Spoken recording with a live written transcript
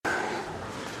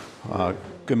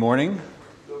Good morning.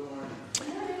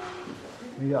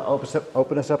 We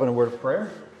open us up in a word of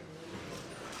prayer,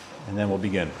 and then we'll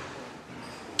begin.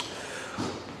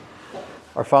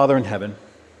 Our Father in heaven,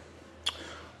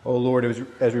 O Lord,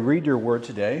 as we read your word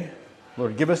today,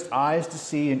 Lord, give us eyes to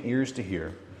see and ears to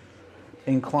hear.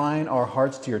 Incline our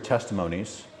hearts to your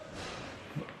testimonies.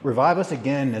 Revive us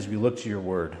again as we look to your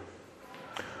word.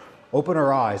 Open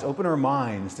our eyes, open our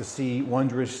minds to see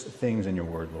wondrous things in your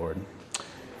word, Lord.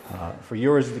 For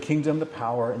yours is the kingdom, the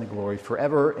power, and the glory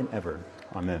forever and ever.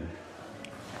 Amen.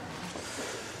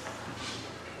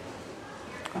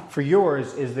 For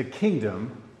yours is the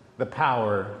kingdom, the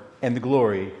power, and the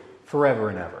glory forever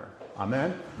and ever.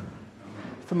 Amen.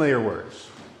 Familiar words.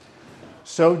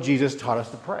 So Jesus taught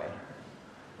us to pray.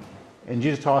 And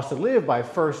Jesus taught us to live by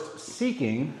first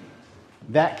seeking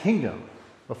that kingdom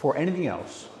before anything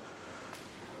else.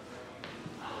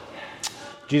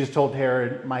 Jesus told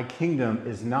Herod, "My kingdom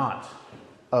is not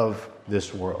of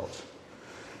this world."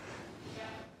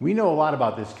 We know a lot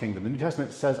about this kingdom. The New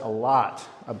Testament says a lot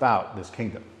about this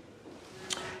kingdom.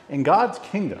 And God's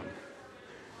kingdom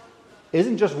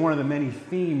isn't just one of the many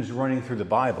themes running through the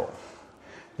Bible.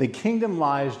 The kingdom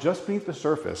lies just beneath the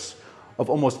surface of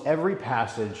almost every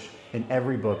passage in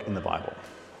every book in the Bible.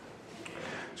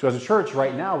 So as a church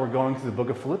right now, we're going through the book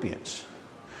of Philippians.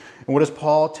 And what does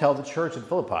Paul tell the church at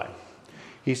Philippi?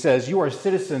 He says, you are a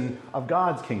citizen of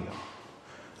God's kingdom.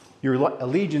 Your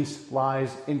allegiance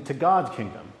lies into God's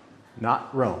kingdom, not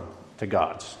Rome, to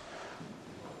God's.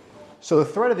 So the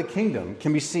thread of the kingdom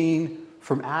can be seen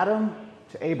from Adam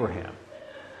to Abraham,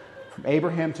 from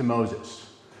Abraham to Moses,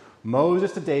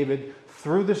 Moses to David,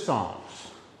 through the Psalms,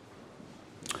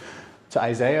 to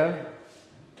Isaiah,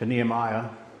 to Nehemiah,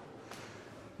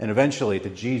 and eventually to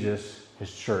Jesus,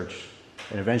 his church,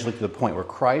 and eventually to the point where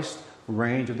Christ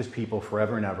reigns with his people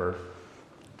forever and ever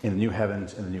in the new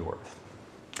heavens and the new earth.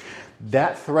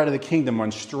 That thread of the kingdom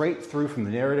runs straight through from the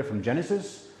narrative from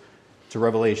Genesis to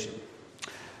Revelation.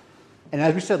 And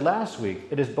as we said last week,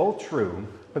 it is both true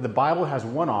that the Bible has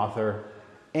one author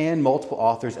and multiple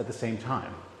authors at the same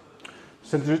time.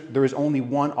 Since there is only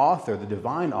one author, the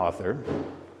divine author,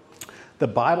 the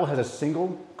Bible has a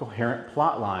single coherent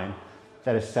plot line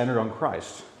that is centered on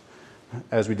Christ,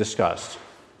 as we discussed.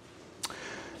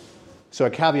 So a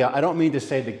caveat, I don't mean to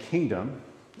say the kingdom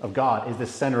of God is the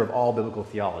center of all biblical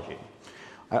theology.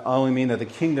 I only mean that the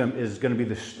kingdom is going to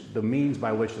be the means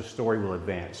by which the story will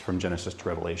advance from Genesis to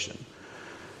Revelation.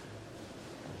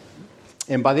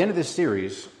 And by the end of this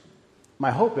series,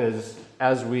 my hope is,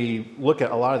 as we look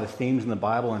at a lot of the themes in the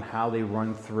Bible and how they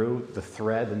run through the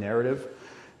thread, the narrative,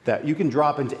 that you can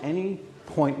drop into any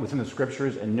point within the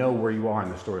scriptures and know where you are in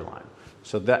the storyline.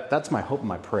 So that's my hope and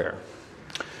my prayer.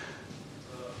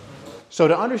 So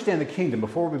to understand the kingdom,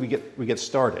 before we get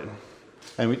started,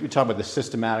 and we talked about the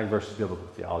systematic versus biblical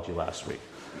theology last week.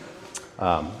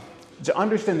 To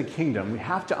understand the kingdom, we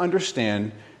have to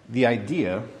understand the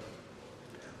idea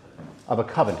of a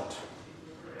covenant.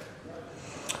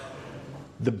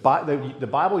 The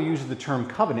Bible uses the term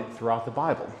covenant throughout the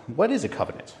Bible. What is a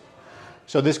covenant?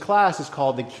 So this class is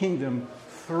called The Kingdom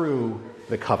Through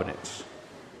the Covenants.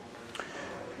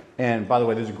 And by the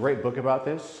way, there's a great book about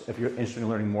this, if you're interested in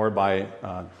learning more, by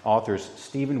authors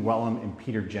Stephen Wellum and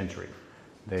Peter Gentry.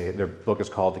 Their book is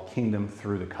called The Kingdom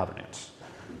Through the Covenants.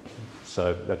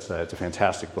 So it's a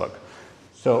fantastic book.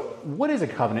 So what is a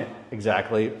covenant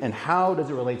exactly, and how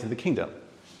does it relate to the kingdom?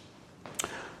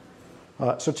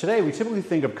 So today we typically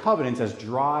think of covenants as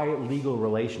dry legal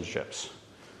relationships.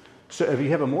 So if you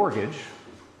have a mortgage,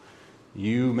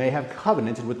 you may have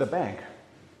covenanted with the bank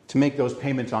to make those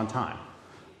payments on time.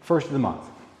 First of the month,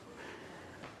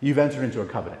 you've entered into a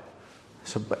covenant.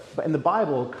 But in the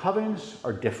Bible, covenants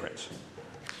are different.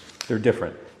 They're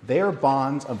different. They are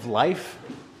bonds of life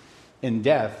and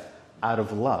death out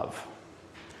of love.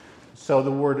 So the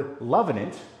word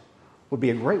lovenant would be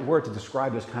a great word to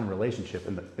describe this kind of relationship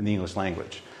in the English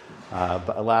language.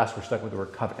 But alas, we're stuck with the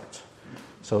word covenant.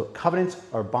 So covenants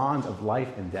are bonds of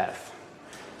life and death.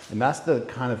 And that's the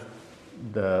kind of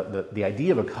the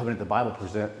idea of a covenant the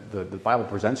Bible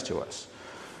presents to us.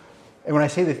 And when I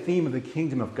say the theme of the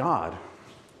kingdom of God,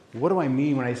 what do I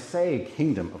mean when I say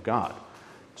kingdom of God?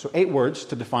 So 8 words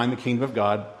to define the kingdom of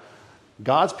God: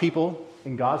 God's people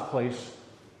in God's place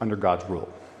under God's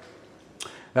rule.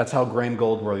 That's how Graham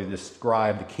Goldsworthy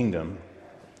described the kingdom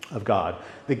of God.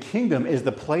 The kingdom is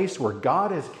the place where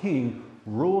God as king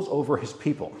rules over his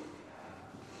people.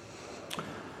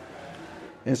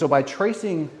 And so by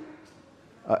tracing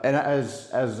and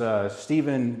as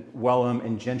Stephen Wellum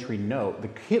and Gentry note,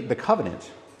 the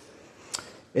covenant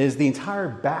is the entire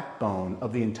backbone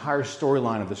of the entire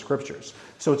storyline of the Scriptures.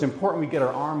 So it's important we get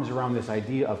our arms around this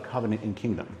idea of covenant and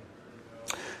kingdom.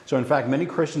 So in fact, many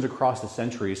Christians across the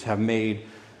centuries have made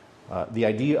the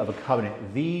idea of a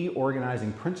covenant the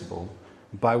organizing principle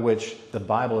by which the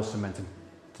Bible is cemented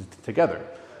together.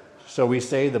 So we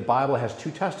say the Bible has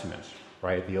two testaments,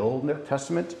 right? The Old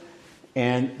Testament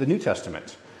and the New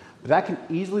Testament. But that can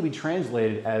easily be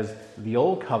translated as the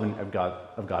Old Covenant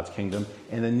of God's kingdom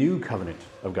and the New Covenant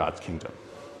of God's kingdom.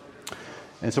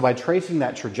 And so by tracing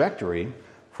that trajectory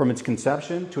from its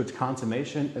conception to its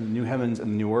consummation in the new heavens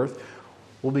and the new earth,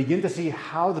 we'll begin to see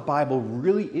how the Bible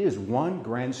really is one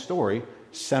grand story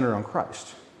centered on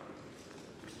Christ.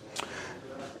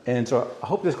 And so I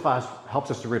hope this class helps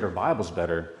us to read our Bibles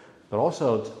better, but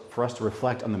also for us to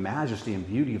reflect on the majesty and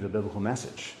beauty of the biblical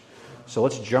message. So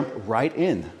let's jump right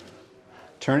in.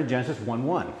 Turn to Genesis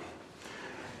 1:1.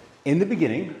 In the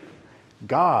beginning,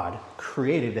 God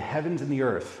created the heavens and the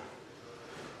earth.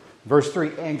 Verse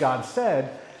 3, and God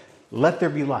said, let there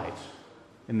be light.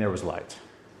 And there was light.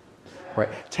 Right?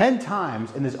 10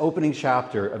 times in this opening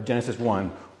chapter of Genesis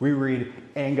 1, we read,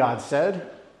 and God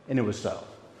said, and it was so.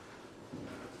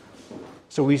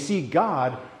 So we see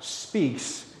God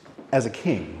speaks as a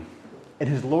king, and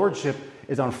his lordship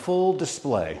is on full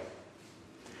display.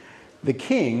 The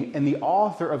king and the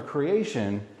author of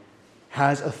creation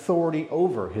has authority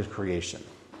over his creation.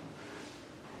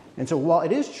 And so while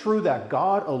it is true that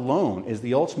God alone is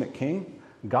the ultimate king,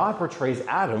 God portrays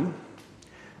Adam,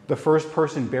 the first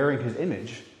person bearing his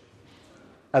image,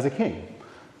 as a king.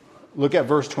 Look at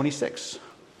verse 26.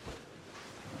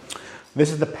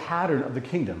 This is the pattern of the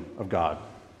kingdom of God.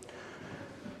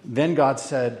 Then God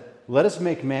said, let us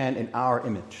make man in our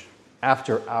image,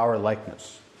 after our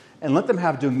likeness, and let them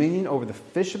have dominion over the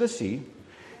fish of the sea,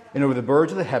 and over the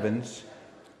birds of the heavens,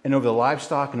 and over the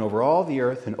livestock, and over all the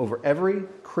earth, and over every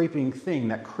creeping thing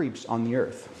that creeps on the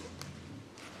earth.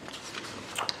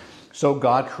 So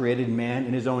God created man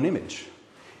in his own image.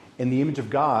 In the image of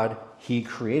God, he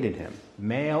created him.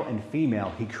 Male and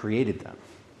female, he created them.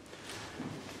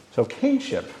 So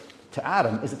kingship to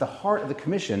Adam is at the heart of the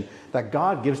commission that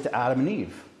God gives to Adam and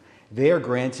Eve. They are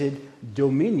granted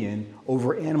dominion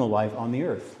over animal life on the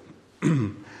earth.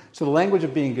 So the language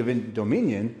of being given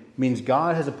dominion means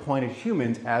God has appointed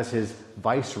humans as his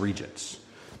vice regents.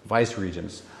 Vice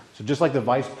regents. So just like the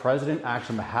vice president acts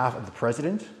on behalf of the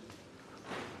president,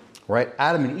 right?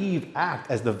 Adam and Eve act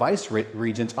as the vice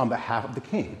regents on behalf of the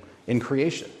king in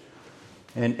creation.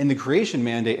 And in the creation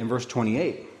mandate in verse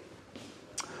 28,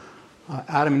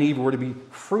 Adam and Eve were to be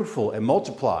fruitful and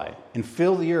multiply and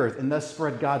fill the earth and thus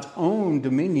spread God's own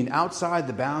dominion outside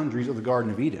the boundaries of the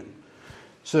Garden of Eden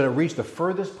so that it reached the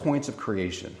furthest points of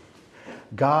creation.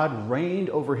 God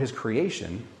reigned over his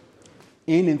creation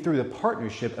in and through the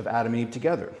partnership of Adam and Eve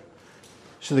together.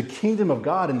 So the kingdom of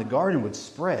God in the garden would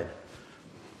spread.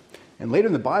 And later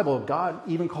in the Bible, God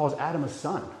even calls Adam a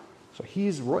son. So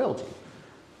he's royalty,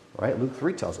 right? Luke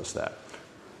 3 tells us that.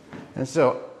 And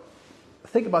so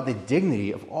think about the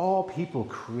dignity of all people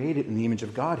created in the image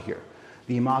of God here,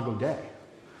 the Imago Dei.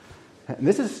 And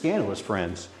this is scandalous,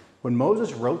 friends. When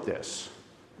Moses wrote this,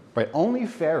 right, only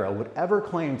Pharaoh would ever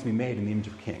claim to be made in the image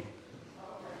of a king.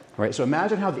 Right? So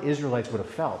imagine how the Israelites would have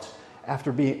felt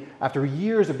after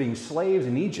years of being slaves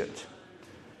in Egypt,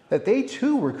 that they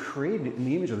too were created in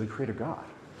the image of the Creator God.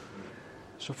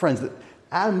 So friends,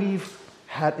 Adam and Eve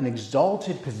had an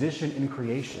exalted position in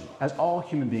creation, as all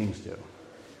human beings do.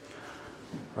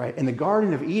 Right? And the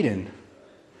Garden of Eden,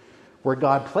 where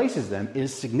God places them,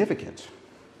 is significant.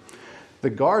 The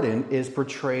garden is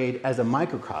portrayed as a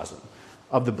microcosm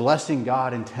of the blessing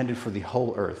God intended for the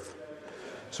whole earth.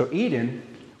 So Eden,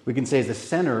 we can say, is the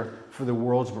center for the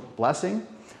world's blessing,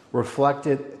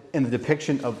 reflected in the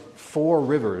depiction of 4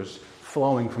 rivers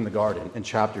flowing from the garden in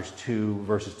chapters 2,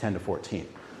 verses 10 to 14.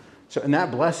 So and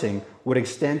that blessing would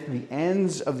extend to the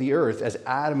ends of the earth as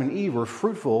Adam and Eve were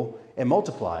fruitful and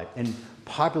multiplied and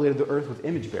populated the earth with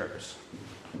image bearers.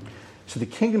 So the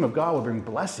kingdom of God will bring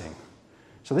blessing.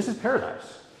 So this is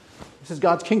paradise. This is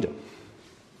God's kingdom.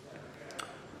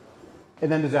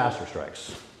 And then disaster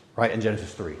strikes, right, in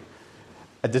Genesis 3.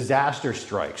 A disaster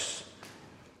strikes.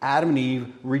 Adam and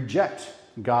Eve reject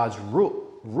God's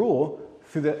rule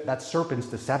through that serpent's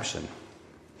deception.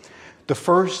 The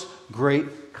first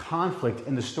great conflict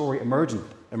in the story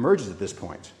emerges at this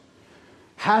point.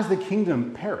 Has the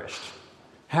kingdom perished?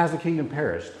 Has the kingdom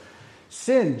perished?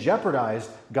 Sin jeopardized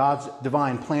God's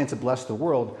divine plan to bless the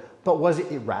world, but was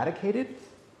it eradicated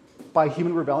by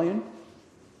human rebellion?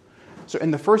 So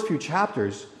in the first few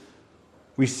chapters,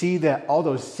 we see that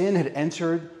although sin had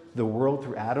entered the world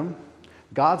through Adam,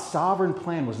 God's sovereign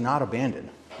plan was not abandoned.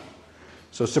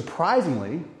 So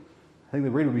surprisingly, I think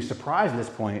the reader would be surprised at this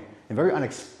point, and very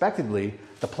unexpectedly,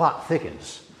 the plot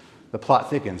thickens. The plot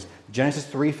thickens. Genesis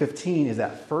 3:15 is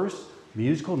that first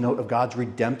musical note of God's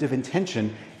redemptive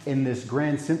intention in this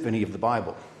grand symphony of the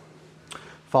Bible.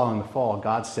 Following the fall,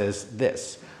 God says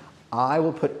this, I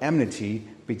will put enmity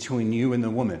between you and the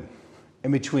woman,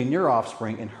 and between your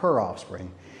offspring and her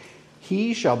offspring.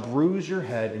 He shall bruise your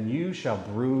head, and you shall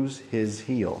bruise his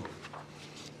heel.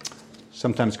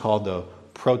 Sometimes called the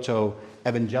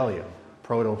proto-evangelium.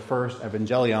 Proto-first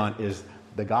evangelion is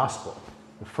the gospel,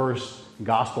 the first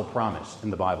gospel promise in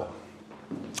the Bible.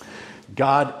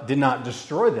 God did not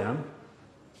destroy them,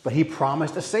 but he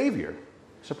promised a Savior.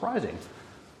 Surprising.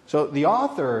 So the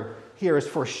author here is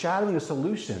foreshadowing a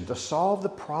solution to solve the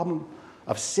problem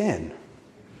of sin,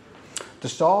 to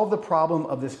solve the problem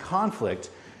of this conflict,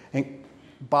 and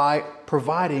by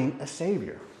providing a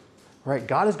Savior. Right?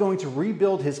 God is going to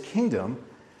rebuild his kingdom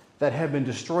that had been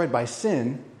destroyed by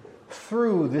sin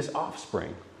through this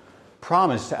offspring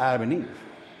promised to Adam and Eve.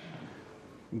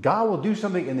 God will do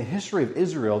something in the history of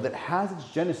Israel that has its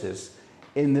genesis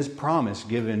in this promise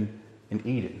given in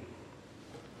Eden.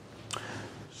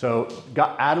 So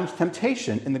Adam's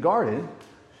temptation in the garden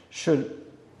should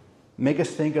make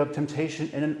us think of temptation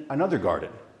in another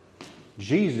garden.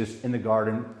 Jesus in the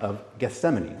Garden of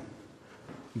Gethsemane.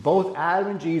 Both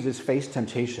Adam and Jesus faced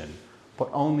temptation, but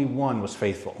only one was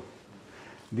faithful.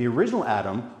 The original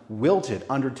Adam wilted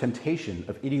under temptation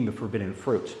of eating the forbidden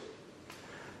fruit.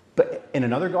 But in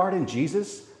another garden,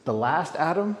 Jesus, the last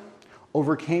Adam,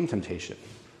 overcame temptation.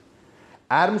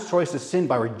 Adam's choice to sin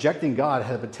by rejecting God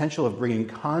had the potential of bringing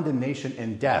condemnation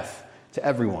and death to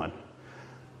everyone.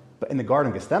 But in the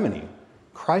Garden of Gethsemane,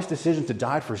 Christ's decision to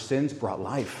die for sins brought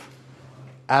life.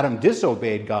 Adam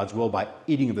disobeyed God's will by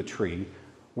eating of the tree,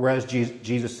 whereas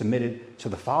Jesus submitted to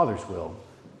the Father's will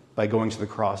by going to the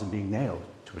cross and being nailed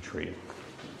to a tree.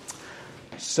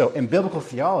 So in biblical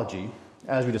theology,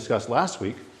 as we discussed last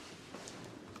week,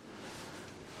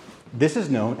 this is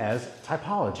known as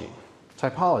typology.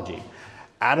 Typology.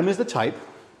 Adam is the type.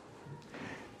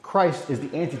 Christ is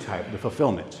the antitype, the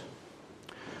fulfillment.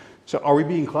 So are we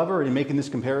being clever in making this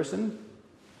comparison?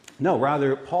 No,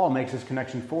 rather, Paul makes this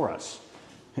connection for us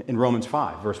in Romans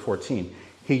 5, verse 14.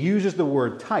 He uses the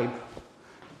word type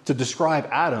to describe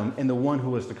Adam and the one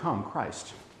who was to come,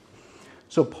 Christ.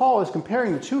 So Paul is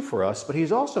comparing the two for us, but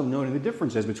he's also noting the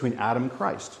differences between Adam and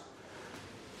Christ.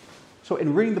 So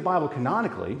in reading the Bible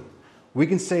canonically, we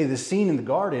can say the scene in the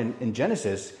garden in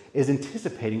Genesis is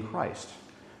anticipating Christ.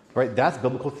 Right? That's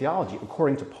biblical theology.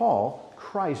 According to Paul,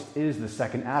 Christ is the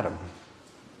second Adam.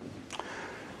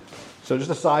 So just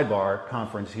a sidebar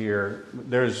conference here.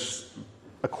 There's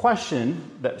a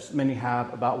question that many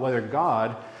have about whether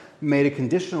God made a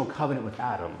conditional covenant with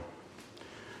Adam.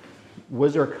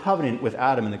 Was there a covenant with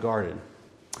Adam in the garden?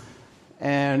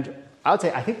 And I would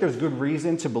say I think there's good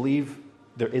reason to believe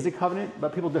there is a covenant,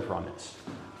 but people differ on this.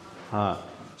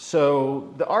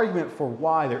 So the argument for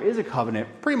why there is a covenant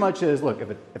pretty much is, look, if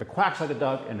it quacks like a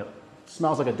duck and it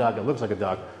smells like a duck, it looks like a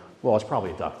duck, well, it's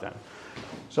probably a duck then.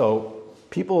 So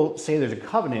people say there's a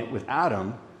covenant with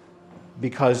Adam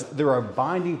because there are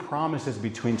binding promises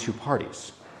between two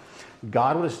parties.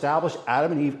 God would establish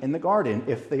Adam and Eve in the garden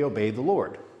if they obeyed the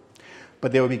Lord.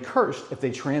 But they would be cursed if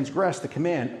they transgressed the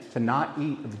command to not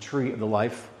eat of the tree of the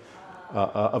life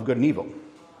of good and evil.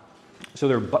 So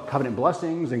there are covenant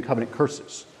blessings and covenant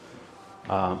curses.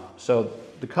 So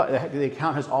the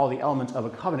account has all the elements of a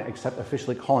covenant except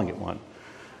officially calling it one.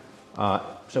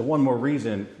 So one more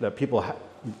reason that people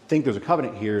think there's a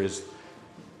covenant here is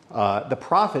the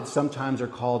prophets sometimes are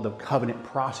called the covenant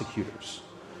prosecutors.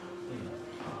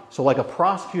 So like a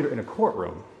prosecutor in a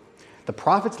courtroom, the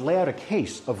prophets lay out a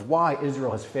case of why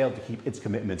Israel has failed to keep its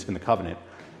commitments in the covenant.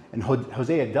 And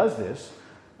Hosea does this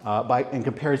and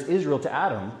compares Israel to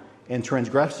Adam in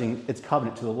transgressing its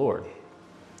covenant to the Lord.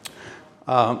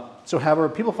 However,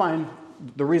 people find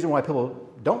the reason why people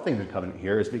don't think there's a covenant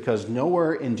here is because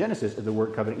nowhere in Genesis is the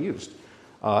word covenant used.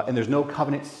 And there's no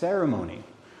covenant ceremony,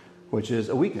 which is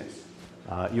a weakness.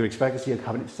 You would expect to see a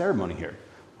covenant ceremony here,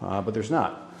 but there's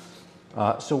not.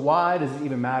 So why does it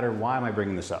even matter? Why am I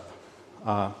bringing this up?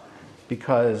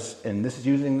 Because, and this is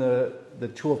using the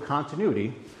tool of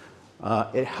continuity,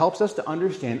 it helps us to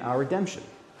understand our redemption.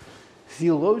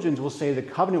 Theologians will say the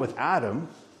covenant with Adam,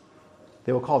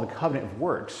 they will call the covenant of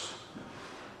works,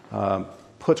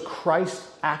 puts Christ's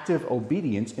active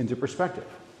obedience into perspective.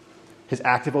 His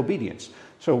active obedience.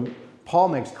 So Paul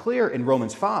makes clear in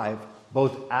Romans 5,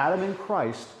 both Adam and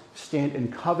Christ stand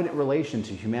in covenant relation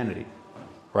to humanity.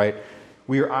 Right?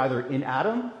 We are either in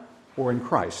Adam or in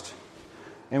Christ.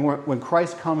 And when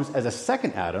Christ comes as a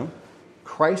second Adam,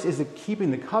 Christ is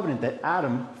keeping the covenant that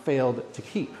Adam failed to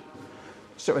keep.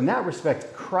 So in that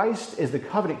respect, Christ is the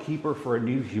covenant keeper for a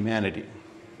new humanity.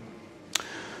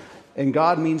 And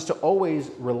God means to always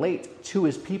relate to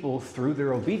his people through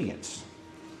their obedience,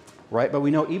 right? But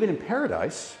we know even in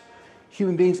paradise,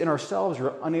 human beings in ourselves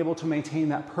are unable to maintain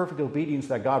that perfect obedience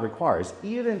that God requires.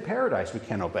 Even in paradise, we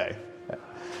can't obey.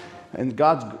 And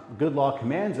God's good law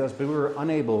commands us, but we're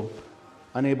unable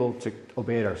to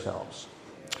obey it ourselves.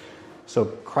 So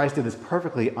Christ did this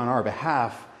perfectly on our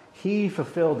behalf. He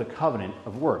fulfilled the covenant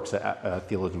of works,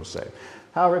 theologians will say.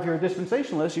 However, if you're a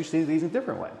dispensationalist, you see these in a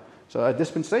different way. So a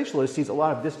dispensationalist sees a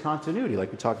lot of discontinuity,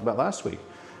 like we talked about last week.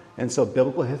 And so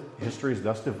biblical history is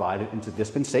thus divided into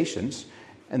dispensations.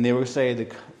 And they will say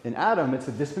that in Adam, it's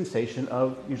a dispensation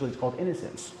of, usually it's called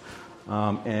innocence.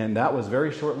 And that was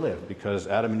very short-lived because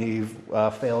Adam and Eve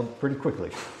failed pretty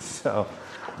quickly. So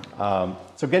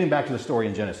getting back to the story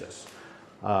in Genesis.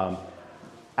 Adam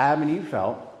and Eve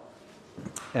fell.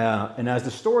 And as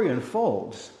the story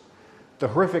unfolds, the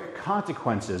horrific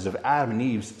consequences of Adam and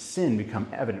Eve's sin become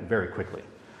evident very quickly.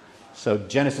 So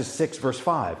Genesis 6, verse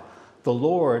 5, the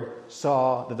Lord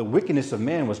saw that the wickedness of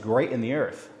man was great in the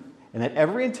earth, and that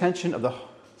every intention of the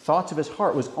thoughts of his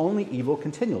heart was only evil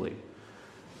continually.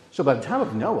 So by the time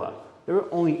of Noah, there were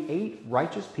only 8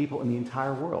 righteous people in the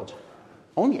entire world.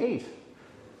 Only 8.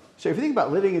 So if you think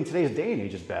about living in today's day and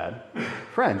age is bad,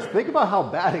 friends, think about how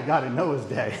bad it got in Noah's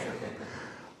day.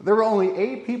 There were only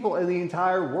 8 people in the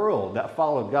entire world that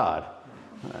followed God.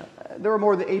 There were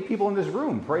more than 8 people in this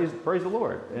room. Praise the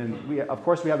Lord. And we have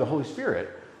the Holy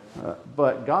Spirit.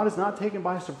 But God is not taken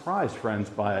by surprise, friends,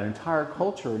 by an entire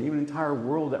culture and even an entire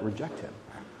world that reject him.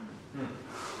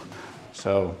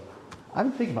 So I've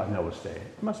been thinking about Noah's day.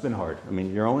 It must have been hard. I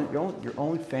mean, your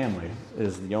only family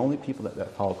is the only people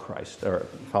that follow Christ or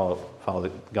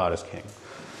follow God as King.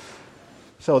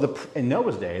 So in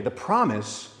Noah's day, the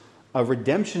promise of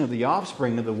redemption of the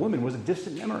offspring of the woman was a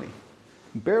distant memory,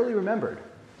 barely remembered,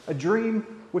 a dream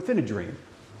within a dream.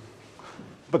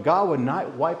 But God would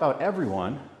not wipe out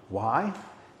everyone. Why?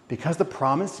 Because the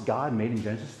promise God made in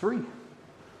Genesis 3.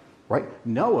 Right?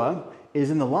 Noah is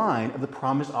in the line of the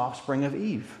promised offspring of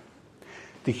Eve.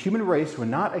 The human race would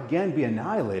not again be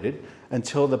annihilated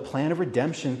until the plan of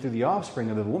redemption through the offspring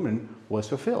of the woman was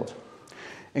fulfilled.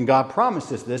 And God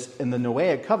promised us this in the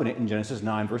Noahic covenant in Genesis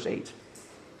 9, verse 8.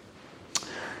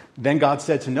 Then God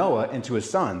said to Noah and to his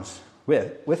sons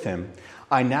with him,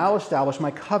 I now establish my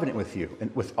covenant with you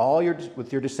and with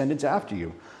your descendants after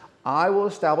you. I will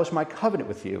establish my covenant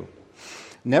with you.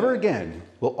 Never again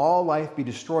will all life be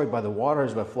destroyed by the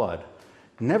waters of a flood.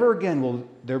 Never again will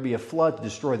there be a flood to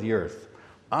destroy the earth.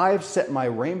 I have set my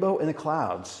rainbow in the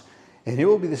clouds, and it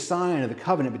will be the sign of the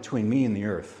covenant between me and the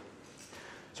earth.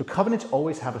 So covenants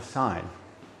always have a sign.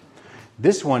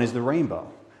 This one is the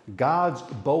rainbow, God's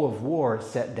bow of war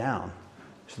set down.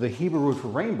 So the Hebrew word for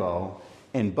rainbow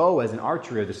and bow as in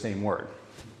archery are the same word.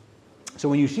 So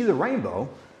when you see the rainbow,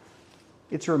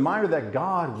 it's a reminder that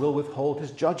God will withhold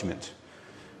his judgment.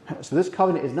 So this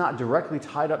covenant is not directly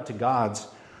tied up to God's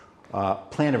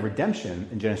plan of redemption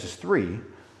in Genesis 3.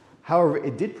 However,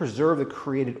 it did preserve the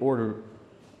created order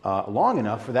long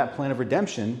enough for that plan of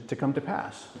redemption to come to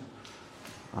pass.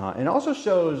 And it also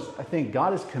shows, I think,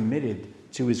 God is committed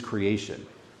to his creation,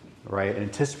 right? And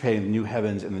anticipating the new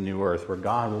heavens and the new earth, where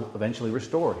God will eventually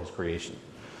restore his creation.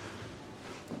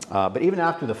 But even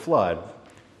after the flood,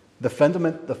 the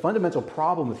fundamental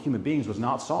problem with human beings was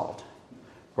not solved.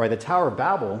 Right? The Tower of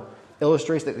Babel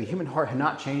illustrates that the human heart had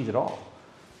not changed at all.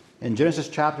 And Genesis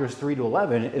chapters 3 to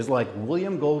 11 is like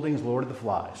William Golding's Lord of the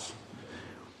Flies.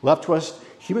 Left to us,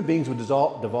 human beings would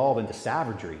devolve into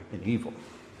savagery and evil.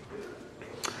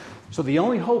 So the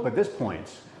only hope at this point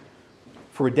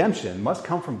for redemption must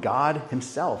come from God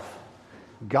himself.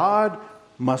 God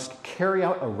must carry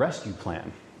out a rescue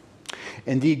plan.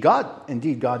 Indeed, God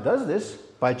does this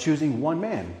by choosing one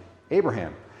man,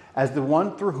 Abraham, as the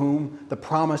one through whom the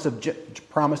promise of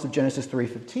Genesis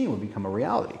 3:15 would become a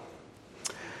reality.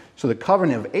 So the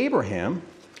covenant of Abraham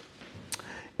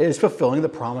is fulfilling the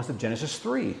promise of Genesis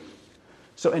 3.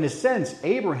 So in a sense,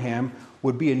 Abraham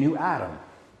would be a new Adam.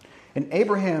 And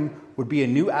Abraham would be a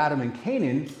new Adam, and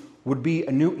Canaan would be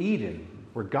a new Eden,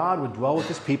 where God would dwell with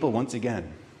his people once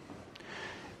again.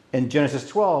 In Genesis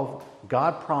 12,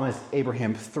 God promised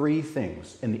Abraham 3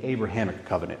 things in the Abrahamic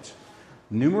covenant: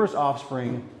 numerous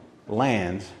offspring,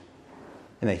 land,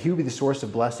 and that he would be the source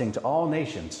of blessing to all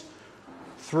nations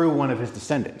through one of his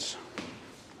descendants.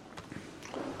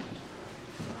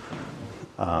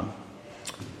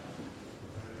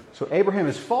 So Abraham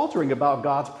is faltering about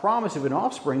God's promise of an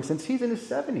offspring since he's in his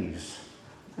 70s.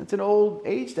 It's an old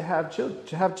age to have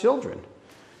children.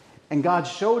 And God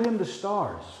showed him the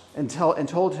stars and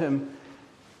told him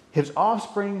his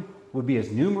offspring would be as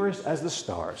numerous as the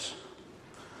stars.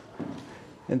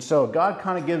 And so God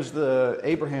kind of gives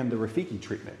Abraham the Rafiki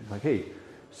treatment. Like, hey,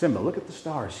 Simba, look at the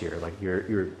stars here. Like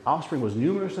your offspring was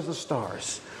numerous as the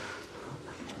stars.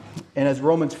 And as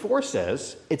Romans 4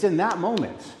 says, it's in that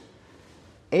moment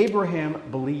Abraham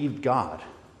believed God,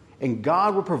 and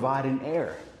God would provide an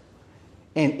heir.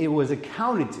 And it was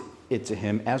accounted to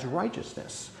him as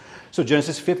righteousness. So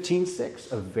Genesis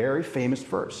 15:6, a very famous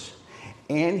verse.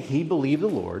 And he believed the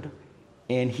Lord,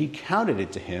 and he counted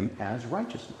it to him as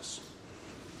righteousness.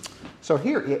 So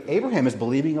here, Abraham is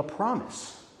believing a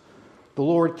promise. The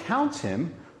Lord counts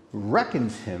him,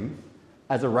 reckons him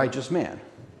as a righteous man.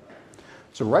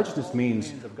 So righteousness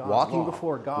means walking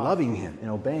before God, loving him,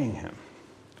 and obeying him.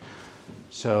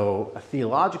 So a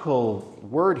theological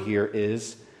word here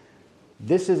is,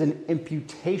 this is an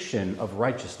imputation of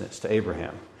righteousness to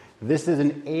Abraham. This is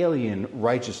an alien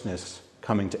righteousness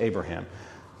coming to Abraham.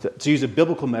 To use a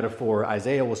biblical metaphor,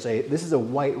 Isaiah will say, this is a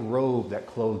white robe that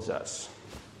clothes us.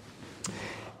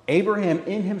 Abraham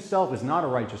in himself is not a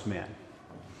righteous man.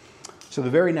 So the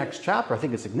very next chapter, I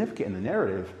think it's significant in the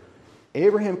narrative,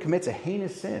 Abraham commits a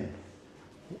heinous sin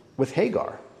with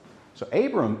Hagar. So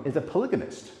Abram is a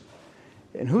polygamist.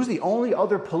 And who's the only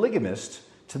other polygamist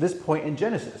to this point in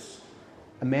Genesis?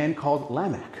 A man called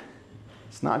Lamech.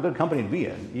 It's not a good company to be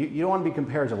in. You don't want to be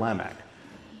compared to Lamech.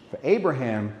 But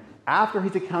Abraham, after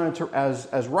he's accounted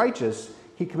as righteous,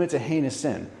 he commits a heinous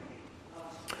sin.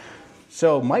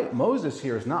 So Moses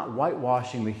here is not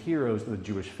whitewashing the heroes of the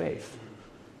Jewish faith.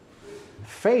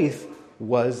 Faith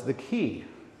was the key.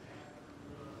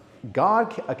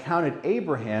 God accounted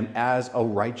Abraham as a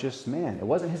righteous man. It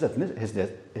wasn't his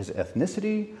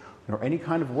ethnicity nor any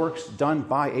kind of works done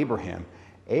by Abraham.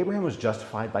 Abraham was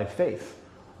justified by faith.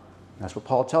 That's what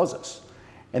Paul tells us.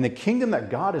 And the kingdom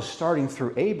that God is starting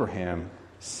through Abraham's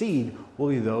seed will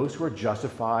be those who are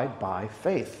justified by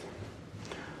faith.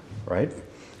 Right?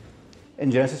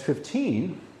 In Genesis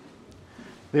 15,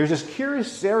 there's this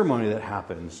curious ceremony that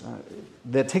happens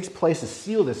that takes place to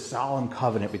seal this solemn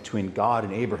covenant between God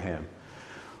and Abraham,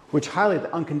 which highlight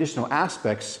the unconditional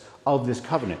aspects of this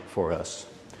covenant for us.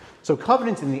 So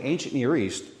covenants in the ancient Near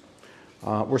East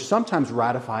were sometimes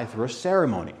ratified through a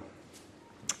ceremony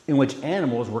in which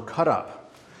animals were cut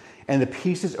up and the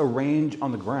pieces arranged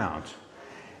on the ground.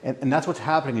 And that's what's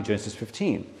happening in Genesis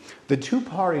 15. The two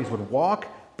parties would walk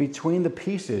between the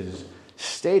pieces,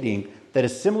 stating that a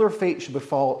similar fate should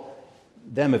befall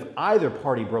them if either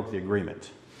party broke the agreement.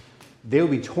 They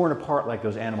would be torn apart like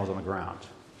those animals on the ground.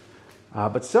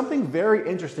 But something very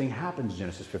interesting happens in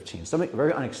Genesis 15. Something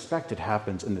very unexpected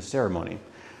happens in the ceremony.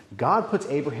 God puts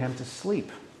Abraham to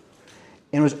sleep.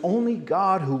 And it was only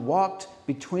God who walked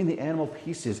between the animal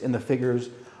pieces in the figures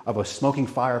of a smoking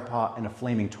fire pot and a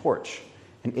flaming torch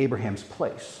in Abraham's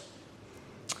place.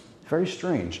 Very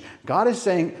strange. God is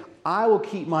saying, I will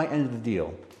keep my end of the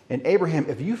deal. And Abraham,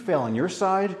 if you fail on your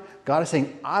side, God is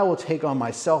saying, I will take on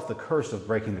myself the curse of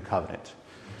breaking the covenant.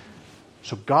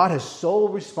 So God has sole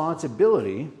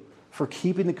responsibility for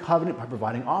keeping the covenant by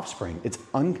providing offspring. It's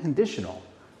unconditional.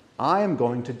 I am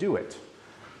going to do it.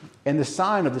 And the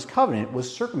sign of this covenant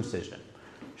was circumcision,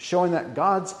 showing that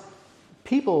God's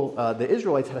people, the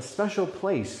Israelites, had a special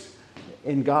place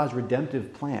in God's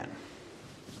redemptive plan.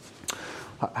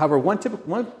 However,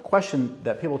 one question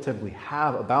that people typically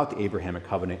have about the Abrahamic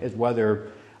covenant is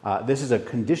whether this is a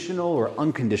conditional or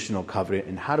unconditional covenant,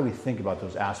 and how do we think about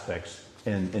those aspects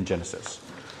in Genesis?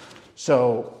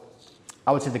 So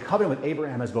I would say the covenant with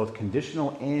Abraham has both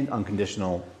conditional and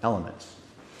unconditional elements.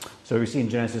 So we see in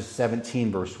Genesis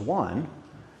 17, verse 1,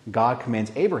 God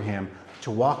commands Abraham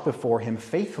to walk before him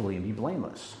faithfully and be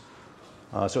blameless.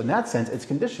 So in that sense, it's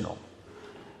conditional.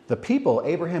 The people,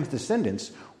 Abraham's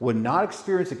descendants, would not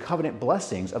experience the covenant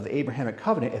blessings of the Abrahamic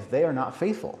covenant if they are not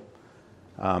faithful.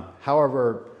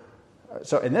 However,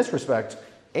 so in this respect,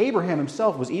 Abraham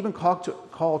himself was even called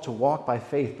to walk by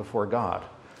faith before God.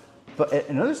 But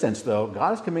in another sense, though,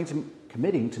 God is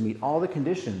committing to meet all the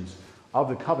conditions of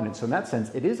the covenant. So in that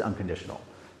sense, it is unconditional.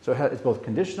 So it's both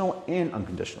conditional and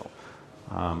unconditional.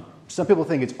 Some people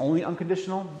think it's only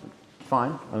unconditional.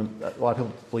 Fine. A lot of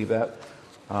people believe that.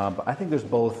 But I think there's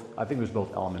both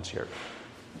elements here.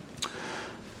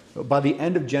 By the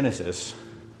end of Genesis,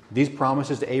 these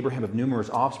promises to Abraham of numerous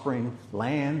offspring,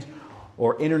 land,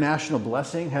 or international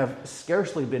blessing have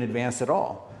scarcely been advanced at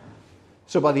all.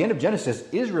 So by the end of Genesis,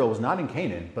 Israel was not in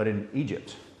Canaan, but in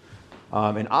Egypt.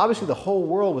 And obviously the whole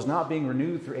world was not being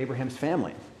renewed through Abraham's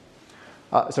family.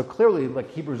 So clearly,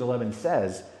 like Hebrews 11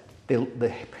 says,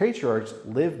 the patriarchs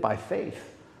lived by faith.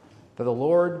 that the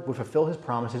Lord would fulfill his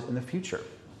promises in the future.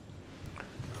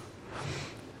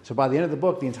 So by the end of the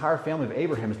book, the entire family of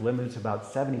Abraham is limited to about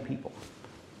 70 people.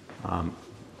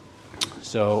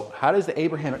 So how does the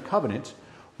Abrahamic covenant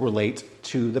relate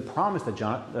to the promise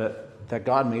that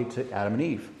God made to Adam and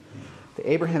Eve?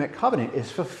 The Abrahamic covenant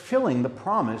is fulfilling the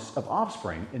promise of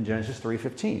offspring in Genesis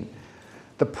 3:15.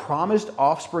 The promised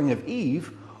offspring of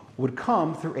Eve would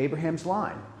come through Abraham's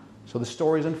line. So the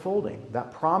story is unfolding.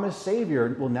 That promised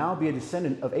Savior will now be a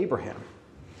descendant of Abraham.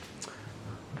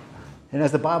 And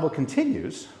as the Bible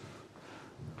continues,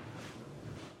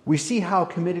 we see how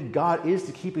committed God is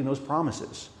to keeping those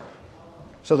promises.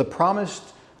 So the promise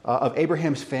of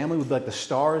Abraham's family would be like the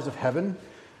stars of heaven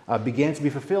began to be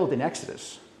fulfilled in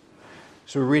Exodus.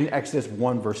 So we read in Exodus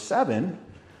 1 verse 7,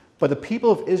 but the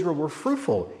people of Israel were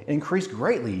fruitful and increased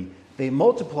greatly. They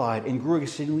multiplied and grew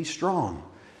exceedingly strong,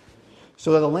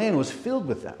 so that the land was filled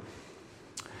with them.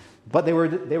 But they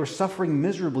were suffering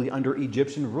miserably under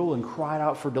Egyptian rule and cried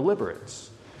out for deliverance.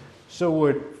 So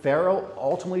would Pharaoh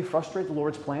ultimately frustrate the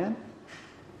Lord's plan?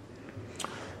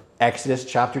 Exodus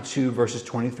chapter 2, verses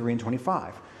 23 and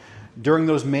 25. During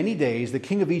those many days, the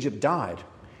king of Egypt died,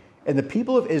 and the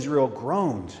people of Israel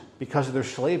groaned because of their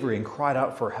slavery and cried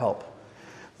out for help.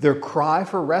 Their cry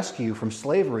for rescue from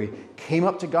slavery came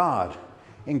up to God,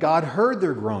 and God heard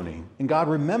their groaning, and God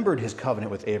remembered his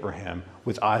covenant with Abraham,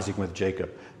 with Isaac, and with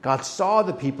Jacob. God saw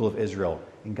the people of Israel,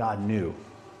 and God knew.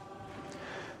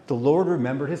 The Lord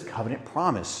remembered his covenant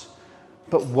promise.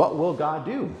 But what will God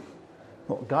do?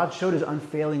 Well, God showed his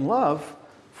unfailing love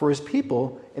for his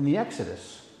people in the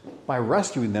Exodus by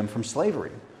rescuing them from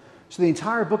slavery. So the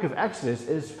entire book of Exodus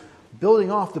is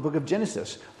building off the book of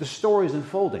Genesis. The story is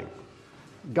unfolding.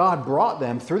 God brought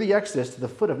them through the Exodus to the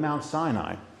foot of Mount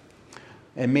Sinai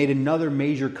and made another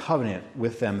major covenant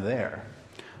with them there,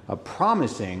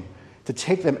 promising to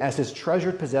take them as his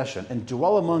treasured possession and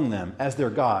dwell among them as their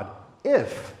God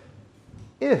if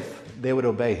they would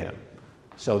obey him.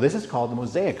 So this is called the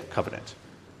Mosaic covenant.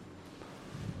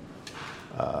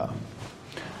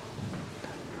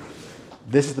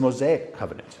 This is the Mosaic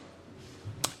covenant.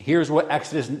 Here's what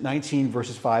Exodus 19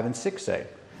 verses 5 and 6 say.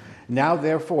 Now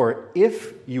therefore,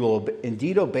 if you will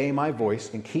indeed obey my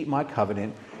voice and keep my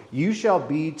covenant, you shall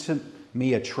be to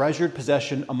me a treasured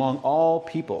possession among all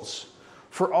peoples,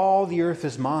 for all the earth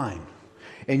is mine.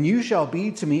 And you shall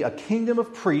be to me a kingdom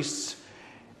of priests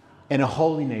and a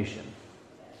holy nation.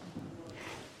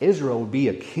 Israel would be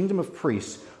a kingdom of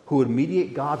priests who would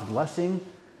mediate God's blessing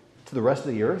to the rest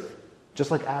of the earth,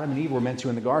 just like Adam and Eve were meant to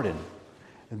in the garden.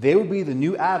 They would be the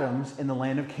new Adams in the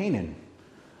land of Canaan,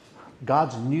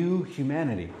 God's new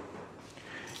humanity.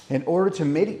 In order to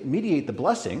mediate the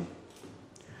blessing,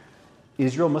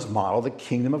 Israel must model the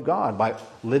kingdom of God by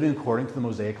living according to the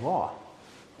Mosaic law.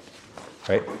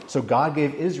 Right? So God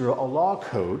gave Israel a law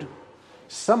code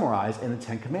summarized in the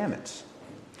Ten Commandments.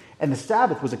 And the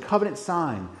Sabbath was a covenant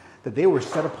sign that they were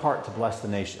set apart to bless the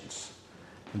nations.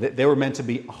 They were meant to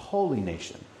be a holy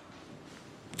nation.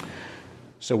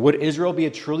 So would Israel be a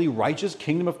truly righteous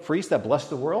kingdom of priests that bless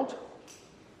the world?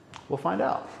 We'll find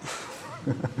out.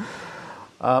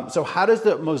 So how does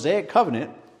the Mosaic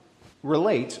covenant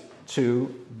relate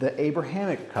to the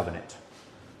Abrahamic covenant?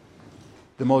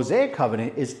 The Mosaic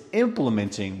covenant is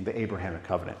implementing the Abrahamic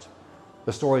covenant.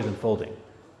 The story is unfolding.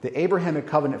 The Abrahamic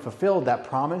covenant fulfilled that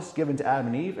promise given to Adam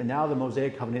and Eve, and now the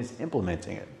Mosaic covenant is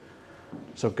implementing it.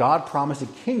 So God promised a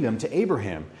kingdom to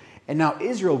Abraham, and now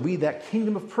Israel will be that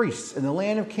kingdom of priests in the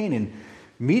land of Canaan,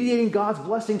 mediating God's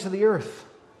blessing to the earth,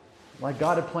 like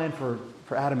God had planned for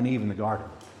Adam and Eve in the garden.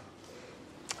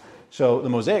 So the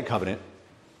Mosaic covenant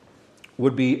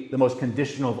would be the most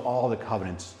conditional of all the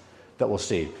covenants that we'll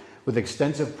see, with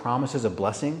extensive promises of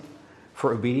blessing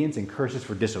for obedience and curses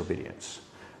for disobedience.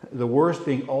 The worst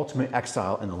being ultimate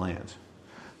exile in the land.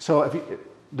 So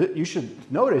you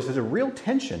should notice there's a real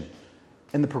tension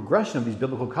in the progression of these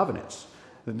biblical covenants.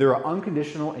 There are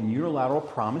unconditional and unilateral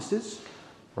promises,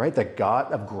 right, that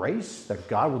God of grace, that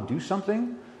God will do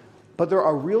something, but there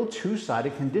are real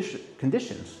two-sided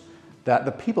conditions that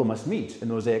the people must meet in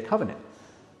the Mosaic covenant.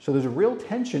 So there's a real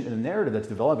tension in the narrative that's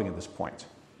developing at this point.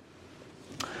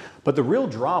 But the real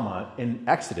drama in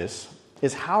Exodus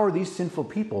is how are these sinful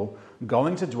people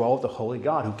going to dwell with the holy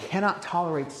God who cannot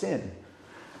tolerate sin?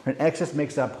 And Exodus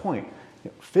makes that point.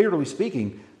 Figuratively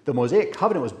speaking, the Mosaic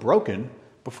covenant was broken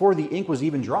before the ink was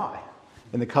even dry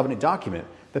in the covenant document.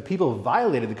 The people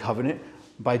violated the covenant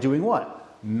by doing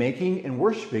what? Making and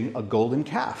worshiping a golden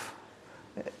calf.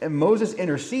 And Moses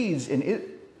intercedes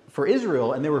for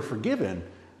Israel, and they were forgiven.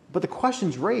 But the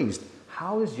question's raised,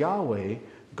 how is Yahweh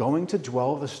going to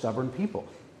dwell with a stubborn people?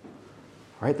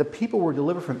 Right? The people were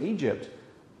delivered from Egypt,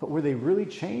 but were they really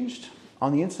changed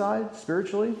on the inside,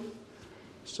 spiritually?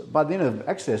 So by the end of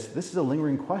Exodus, this is a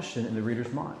lingering question in the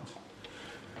reader's mind.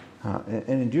 And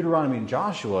in Deuteronomy and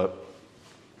Joshua,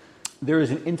 there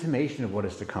is an intimation of what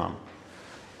is to come.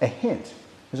 A hint.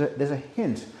 There's a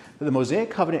hint that the Mosaic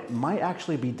covenant might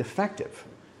actually be defective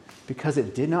because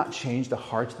it did not change the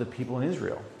hearts of the people in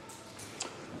Israel.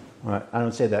 I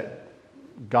don't say that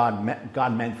God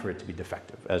meant for it to be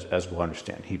defective, as we'll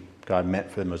understand. God meant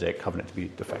for the Mosaic covenant to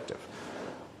be defective.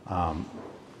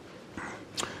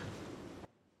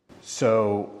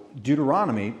 So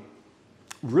Deuteronomy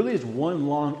really is one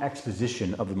long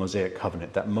exposition of the Mosaic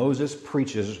covenant that Moses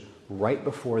preaches right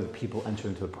before the people enter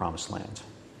into the promised land.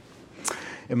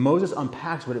 And Moses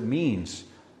unpacks what it means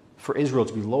for Israel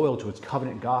to be loyal to its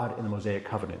covenant God in the Mosaic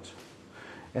covenant.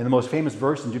 And the most famous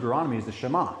verse in Deuteronomy is the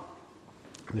Shema.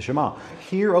 The Shema.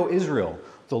 Hear, O Israel,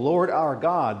 the Lord our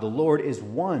God, the Lord is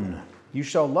one. You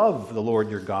shall love the Lord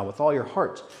your God with all your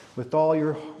heart, with all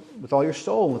your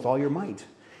soul, and with all your might.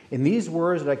 And these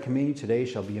words that I command you today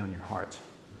shall be on your heart.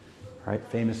 Right?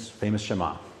 Famous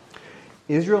Shema.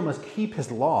 Israel must keep his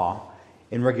law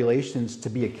and regulations to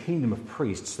be a kingdom of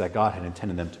priests that God had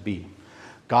intended them to be.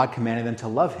 God commanded them to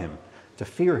love him, to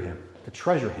fear him, to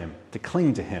treasure him, to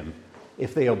cling to him.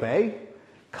 If they obey,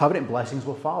 covenant blessings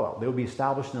will follow. They will be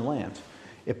established in the land.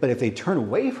 But if they turn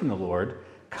away from the Lord,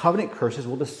 covenant curses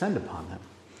will descend upon them.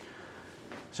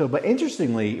 But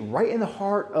interestingly, right in the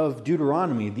heart of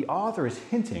Deuteronomy, the author is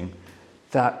hinting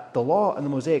that the law and the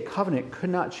Mosaic covenant could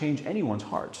not change anyone's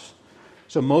hearts.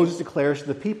 So Moses declares to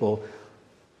the people,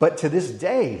 but to this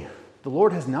day, the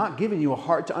Lord has not given you a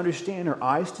heart to understand, or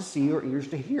eyes to see, or ears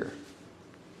to hear.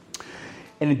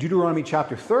 And in Deuteronomy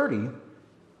chapter 30,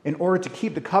 in order to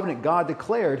keep the covenant God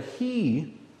declared,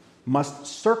 he must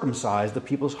circumcise the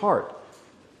people's heart,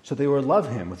 so they would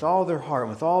love him with all their heart,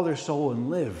 with all their soul, and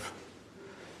live.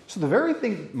 So the very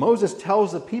thing Moses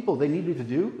tells the people they needed to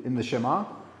do in the Shema,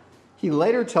 he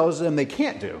later tells them they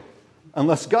can't do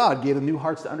unless God gave them new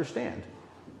hearts to understand.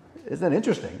 Isn't that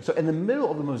interesting? So in the middle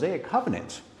of the Mosaic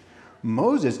covenant,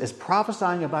 Moses is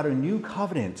prophesying about a new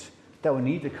covenant that would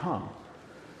need to come.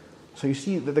 So you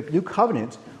see that the new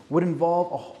covenant would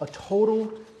involve a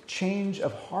total change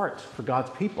of heart for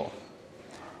God's people.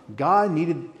 God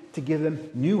needed to give them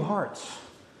new hearts,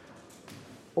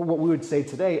 or what we would say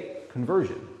today,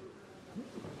 conversion.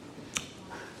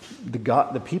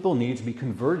 The people needed to be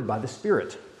converted by the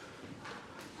Spirit.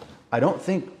 I don't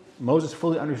think Moses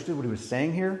fully understood what he was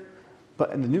saying here,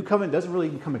 but in the New Covenant doesn't really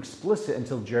become explicit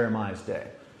until Jeremiah's day,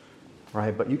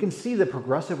 right? But you can see the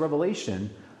progressive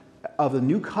revelation of the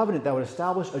New Covenant that would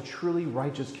establish a truly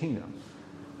righteous kingdom.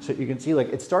 So you can see,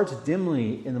 it starts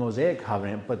dimly in the Mosaic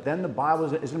covenant, but then the Bible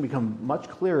is going to become much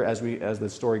clearer as the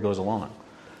story goes along.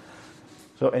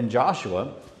 So in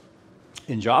Joshua,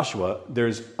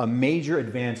 there's a major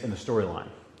advance in the storyline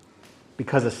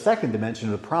because the second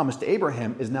dimension of the promise to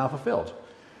Abraham is now fulfilled.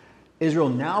 Israel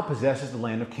now possesses the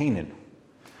land of Canaan.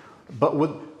 But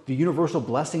would the universal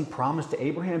blessing promised to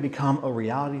Abraham become a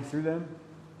reality through them?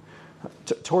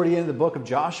 Toward the end of the book of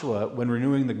Joshua, when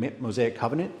renewing the Mosaic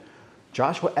covenant,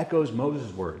 Joshua echoes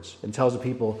Moses' words and tells the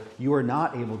people, you are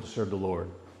not able to serve the Lord,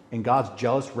 and God's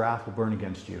jealous wrath will burn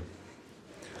against you.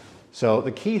 So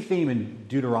the key theme in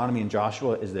Deuteronomy and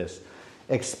Joshua is this.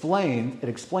 It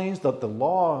explains that the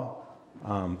law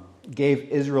gave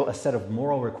Israel a set of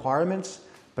moral requirements,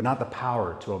 but not the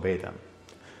power to obey them.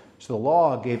 So the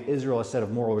law gave Israel a set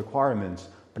of moral requirements,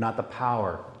 but not the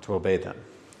power to obey them.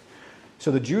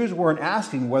 So the Jews weren't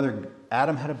asking whether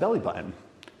Adam had a belly button.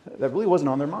 That really wasn't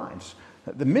on their minds.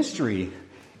 The mystery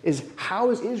is, how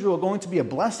is Israel going to be a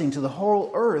blessing to the whole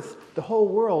earth, the whole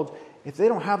world, if they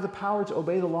don't have the power to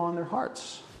obey the law in their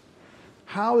hearts?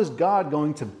 How is God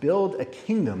going to build a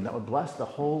kingdom that would bless the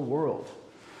whole world?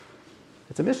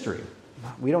 It's a mystery.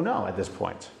 We don't know at this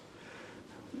point.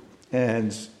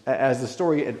 And as the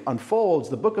story unfolds,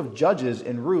 the book of Judges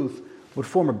and Ruth would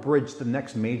form a bridge to the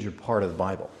next major part of the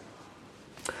Bible.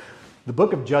 The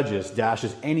book of Judges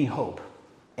dashes any hope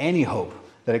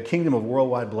that a kingdom of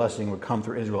worldwide blessing would come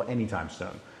through Israel anytime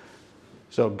soon.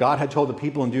 So God had told the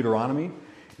people in Deuteronomy,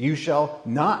 you shall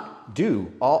not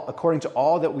do according to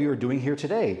all that we are doing here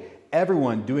today,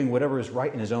 everyone doing whatever is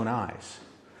right in his own eyes.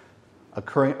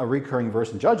 A recurring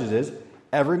verse in Judges is,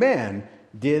 every man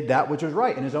did that which was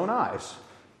right in his own eyes.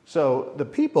 So the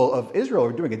people of Israel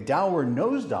are doing a downward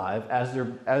nosedive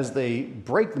as they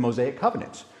break the Mosaic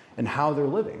covenant and how they're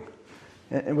living.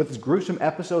 And with these gruesome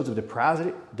episodes of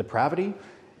depravity,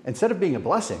 instead of being a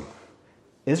blessing,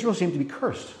 Israel seemed to be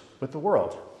cursed with the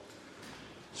world.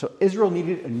 So Israel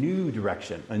needed a new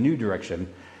direction.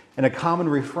 And a common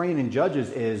refrain in Judges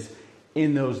is,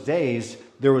 in those days,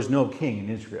 there was no king in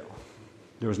Israel.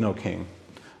 There was no king.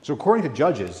 So according to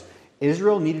Judges,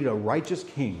 Israel needed a righteous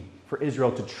king for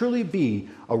Israel to truly be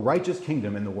a righteous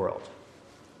kingdom in the world.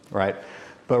 Right?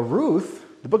 But Ruth,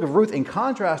 the book of Ruth, in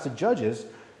contrast to Judges,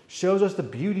 shows us the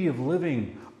beauty of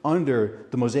living under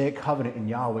the Mosaic covenant and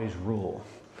Yahweh's rule.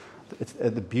 It's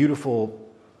the beautiful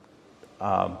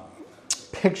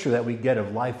picture that we get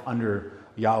of life under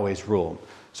Yahweh's rule.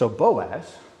 So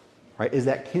Boaz, right, is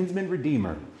that kinsman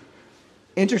redeemer.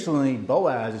 Interestingly,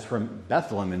 Boaz is from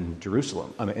Bethlehem in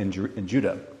Jerusalem, in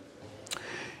Judah.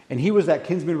 And he was that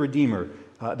kinsman redeemer,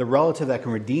 the relative that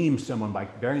can redeem someone by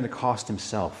bearing the cost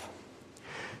himself.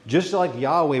 Just like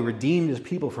Yahweh redeemed his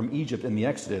people from Egypt in the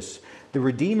Exodus, the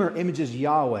Redeemer images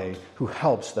Yahweh who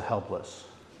helps the helpless.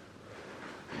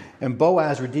 And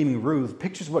Boaz redeeming Ruth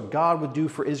pictures what God would do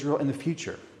for Israel in the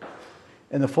future.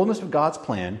 In the fullness of God's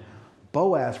plan,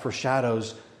 Boaz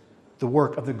foreshadows the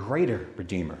work of the greater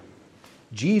Redeemer,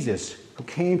 Jesus, who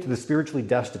came to the spiritually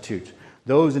destitute,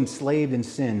 those enslaved in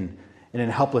sin and in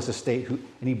a helpless estate, and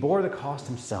he bore the cost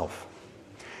himself.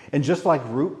 And just like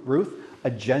Ruth,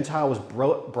 a Gentile was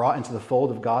brought into the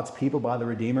fold of God's people by the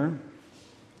Redeemer.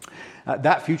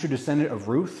 That future descendant of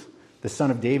Ruth, the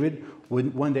son of David,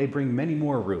 would one day bring many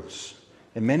more Ruths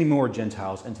and many more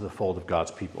Gentiles into the fold of God's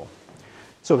people.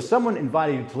 So if someone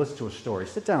invited you to listen to a story,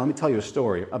 sit down, let me tell you a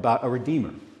story about a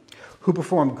Redeemer who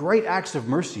performed great acts of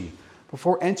mercy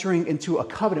before entering into a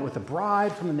covenant with a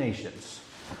bride from the nations.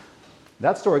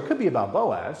 That story could be about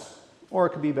Boaz, or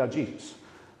it could be about Jesus.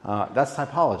 That's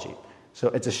typology. So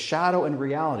it's a shadow and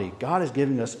reality. God is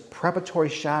giving us preparatory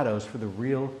shadows for the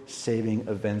real saving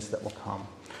events that will come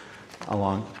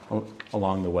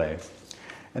along the way.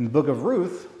 And the book of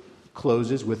Ruth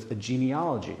closes with a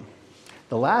genealogy.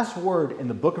 The last word in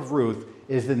the book of Ruth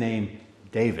is the name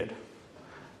David.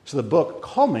 So the book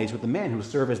culminates with the man who will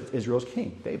serve as Israel's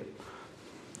king, David.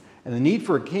 And the need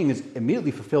for a king is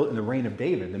immediately fulfilled in the reign of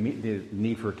David. The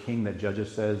need for a king that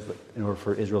Judges says in order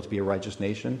for Israel to be a righteous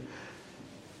nation.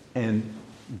 And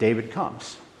David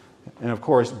comes. And of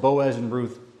course, Boaz and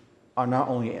Ruth are not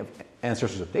only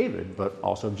ancestors of David, but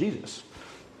also of Jesus.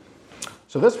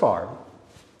 So this far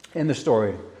in the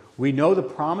story, we know the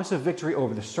promise of victory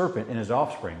over the serpent and his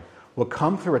offspring will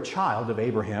come through a child of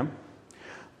Abraham.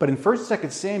 But in 1st and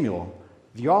 2nd Samuel,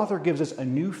 the author gives us a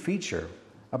new feature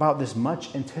about this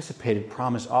much anticipated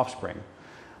promised offspring.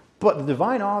 But the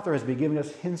divine author has been giving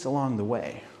us hints along the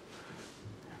way.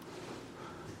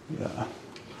 Yeah.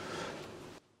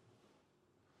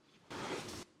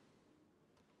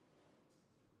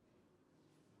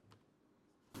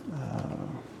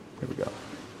 Here we go.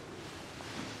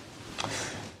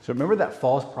 So remember that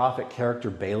false prophet character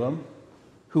Balaam,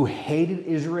 who hated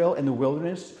Israel in the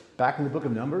wilderness back in the book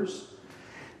of Numbers?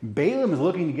 Balaam is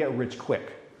looking to get rich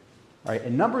quick. Right?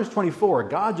 In Numbers 24,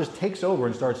 God just takes over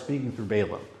and starts speaking through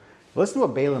Balaam. Listen to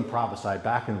what Balaam prophesied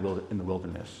back in the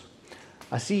wilderness.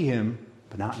 I see him,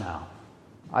 but not now.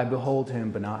 I behold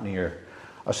him, but not near.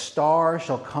 A star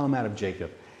shall come out of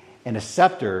Jacob, and a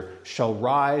scepter shall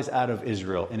rise out of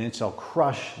Israel, and it shall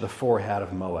crush the forehead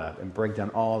of Moab and break down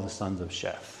all the sons of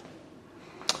Sheth.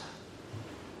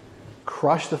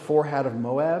 Crush the forehead of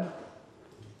Moab?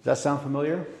 Does that sound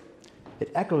familiar?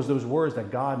 It echoes those words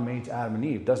that God made to Adam and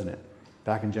Eve, doesn't it?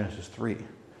 Back in Genesis 3.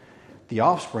 The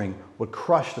offspring would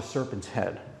crush the serpent's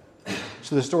head.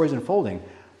 So the story is unfolding.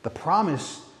 The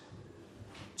promise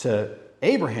to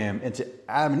Abraham and to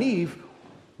Adam and Eve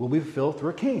will be fulfilled through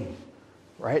a king.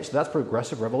 Right? So that's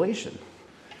progressive revelation.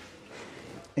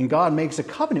 And God makes a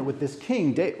covenant with this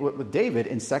king, with David,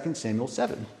 in 2 Samuel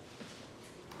 7.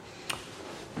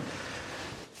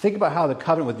 Think about how the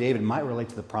covenant with David might relate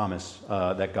to the promise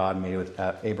that God made with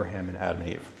Abraham and Adam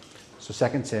and Eve. So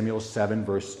 2 Samuel 7,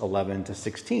 verse 11 to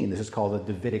 16. This is called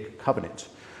the Davidic covenant.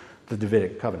 The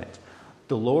Davidic covenant.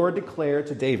 The Lord declared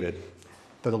to David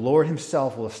that the Lord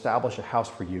himself will establish a house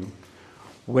for you.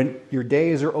 When your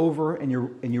days are over and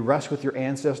you rest with your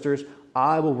ancestors,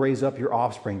 I will raise up your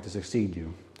offspring to succeed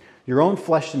you, your own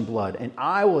flesh and blood, and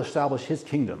I will establish his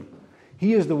kingdom.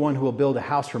 He is the one who will build a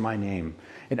house for my name,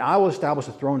 and I will establish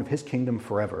the throne of his kingdom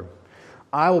forever.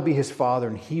 I will be his father,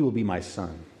 and he will be my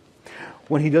son.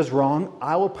 When he does wrong,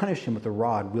 I will punish him with a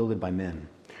rod wielded by men,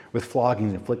 with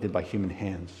floggings inflicted by human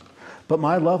hands. But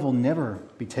my love will never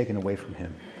be taken away from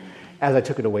him, as I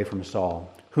took it away from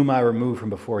Saul, whom I removed from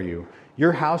before you.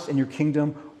 Your house and your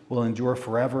kingdom will endure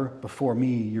forever. Before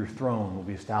me, your throne will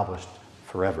be established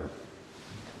forever.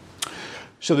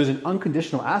 So there's an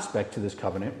unconditional aspect to this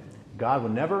covenant. God will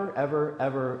never, ever,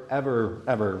 ever, ever,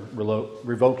 ever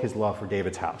revoke his love for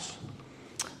David's house.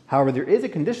 However, there is a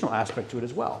conditional aspect to it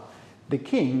as well. the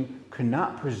king could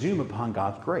not presume upon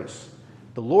God's grace.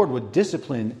 The Lord would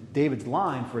discipline David's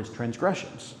line for its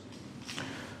transgressions.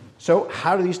 So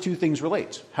how do these two things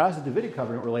relate? How is the Davidic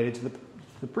covenant related to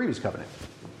the previous covenant?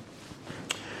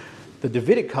 The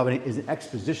Davidic covenant is an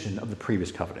exposition of the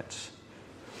previous covenants.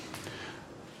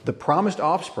 The promised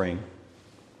offspring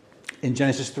in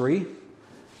Genesis 3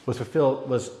 was fulfilled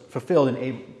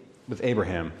with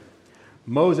Abraham.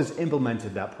 Moses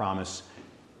implemented that promise,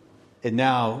 and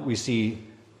now we see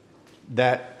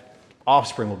that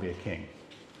offspring will be a king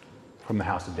from the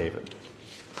house of David.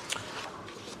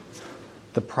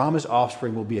 The promised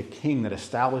offspring will be a king that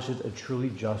establishes a truly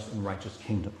just and righteous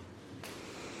kingdom.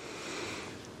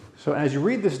 So as you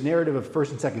read this narrative of 1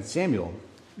 and 2 Samuel,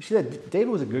 you see that David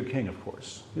was a good king, of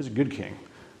course. He was a good king.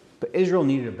 But Israel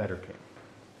needed a better king.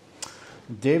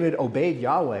 David obeyed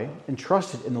Yahweh and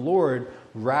trusted in the Lord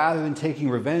rather than taking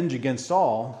revenge against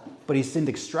Saul, but he sinned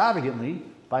extravagantly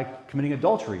by committing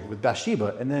adultery with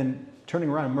Bathsheba and then turning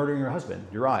around and murdering her husband,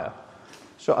 Uriah.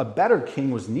 So a better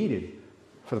king was needed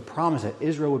for the promise that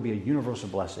Israel would be a universal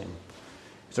blessing.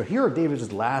 So here are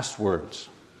David's last words.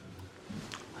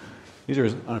 These are, I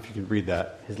don't know if you can read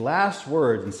that. His last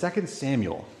words in 2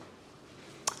 Samuel.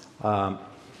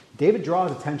 David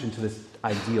draws attention to this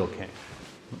ideal king.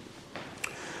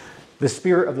 The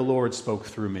Spirit of the Lord spoke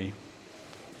through me.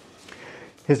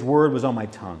 His word was on my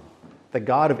tongue. The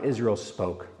God of Israel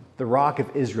spoke. The Rock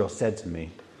of Israel said to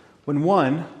me, when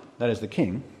one, that is the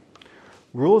king,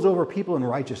 rules over people in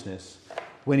righteousness,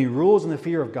 when he rules in the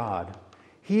fear of God,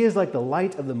 he is like the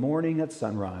light of the morning at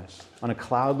sunrise on a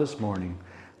cloudless morning,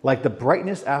 like the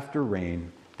brightness after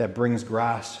rain that brings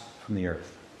grass from the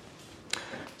earth.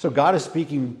 So God is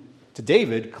speaking to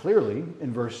David clearly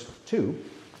in verse 2.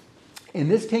 And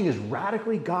this king is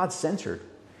radically God-centered.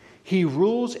 He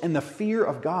rules in the fear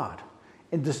of God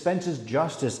and dispenses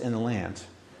justice in the land.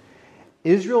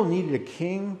 Israel needed a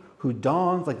king who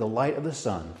dawned like the light of the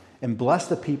sun and blessed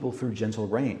the people through gentle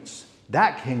rains.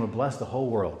 That king would bless the whole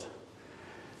world.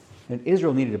 And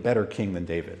Israel needed a better king than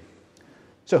David.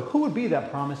 So who would be that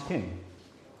promised king?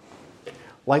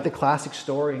 Like the classic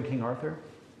story in King Arthur,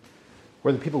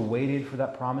 where the people waited for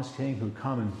that promised king who would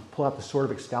come and pull out the sword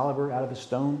of Excalibur out of the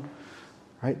stone.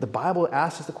 Right? The Bible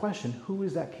asks us the question, who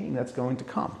is that king that's going to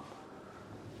come?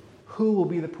 Who will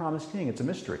be the promised king? It's a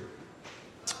mystery.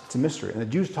 It's a mystery. And the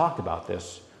Jews talked about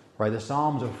this. Right? The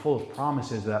Psalms are full of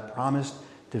promises of that promised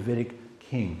Davidic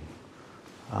king.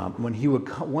 When he would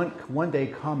one day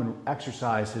come and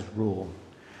exercise his rule.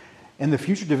 And the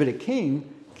future Davidic king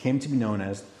came to be known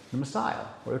as the Messiah,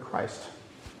 or the Christ.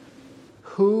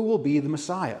 Who will be the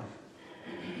Messiah?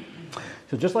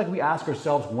 So just like we ask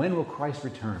ourselves, when will Christ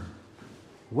return?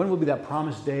 When will be that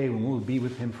promised day when we will be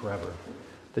with him forever?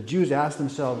 The Jews asked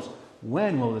themselves,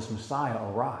 when will this Messiah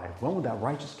arrive? When will that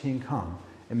righteous king come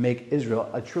and make Israel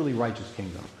a truly righteous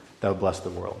kingdom that would bless the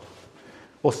world?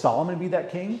 Will Solomon be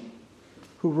that king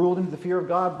who ruled in the fear of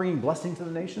God, bringing blessing to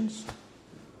the nations?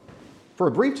 For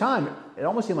a brief time, it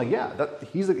almost seemed like,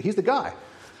 he's the guy.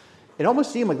 It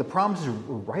almost seemed like the promises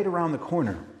were right around the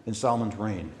corner in Solomon's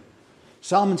reign.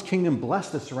 Solomon's kingdom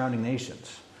blessed the surrounding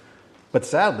nations. But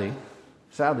sadly,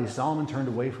 Solomon turned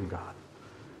away from God.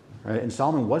 Right? And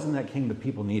Solomon wasn't that king the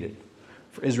people needed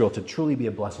for Israel to truly be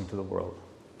a blessing to the world.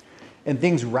 And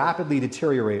things rapidly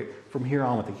deteriorate from here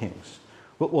on with the kings.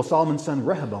 Will Solomon's son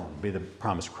Rehoboam be the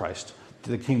promised Christ, to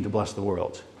the king to bless the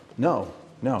world? No.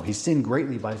 He sinned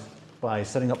greatly by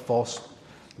setting up false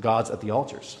gods at the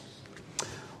altars.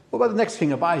 What about the next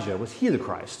king, Abijah? Was he the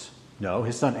Christ? No.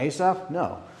 His son Asaph?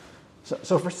 No.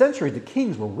 So for centuries, the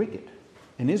kings were wicked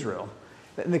in Israel.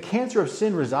 And the cancer of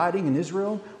sin residing in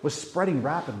Israel was spreading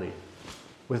rapidly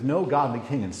with no godly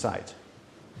king in sight.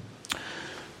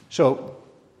 So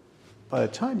by the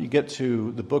time you get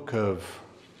to the book of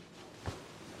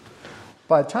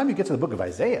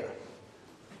Isaiah,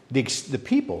 the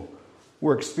people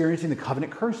were experiencing the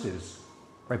covenant curses.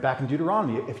 Right back in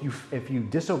Deuteronomy, if you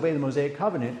disobey the Mosaic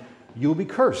covenant, you'll be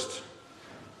cursed.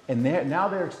 And now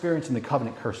they're experiencing the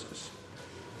covenant curses.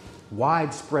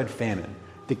 Widespread famine.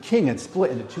 The king had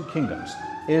split into two kingdoms,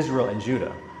 Israel and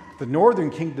Judah. The northern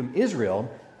kingdom,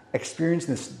 Israel, experienced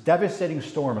this devastating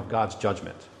storm of God's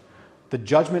judgment. The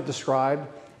judgment described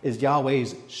is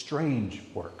Yahweh's strange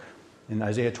work in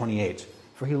Isaiah 28.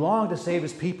 For he longed to save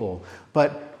his people,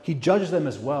 but he judges them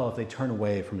as well if they turn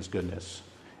away from his goodness.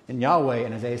 And Yahweh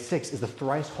in Isaiah 6 is the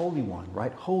thrice holy one,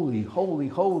 right? Holy, holy,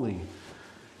 holy.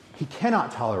 He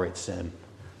cannot tolerate sin.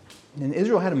 And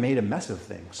Israel had made a mess of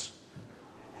things.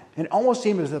 And it almost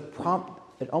seems as if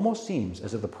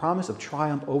the promise of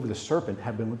triumph over the serpent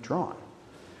had been withdrawn.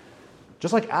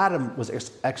 Just like Adam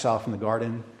was exiled from the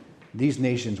garden, these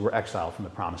nations were exiled from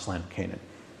the promised land of Canaan.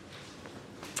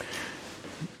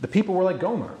 The people were like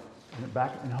Gomer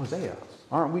back in Hosea.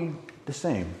 Aren't we the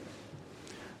same?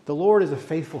 The Lord is a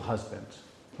faithful husband,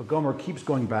 but Gomer keeps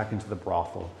going back into the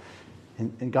brothel.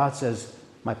 And God says,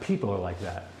 my people are like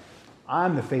that.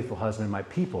 I'm the faithful husband, my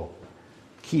people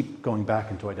keep going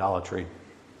back into idolatry.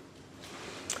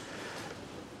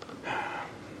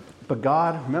 But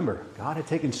God, remember, God had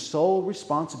taken sole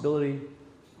responsibility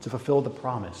to fulfill the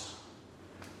promise.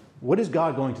 What is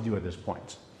God going to do at this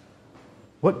point?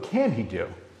 What can he do?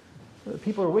 The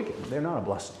people are wicked. They're not a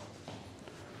blessing.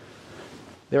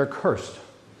 They're cursed.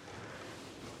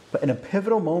 But in a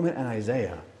pivotal moment in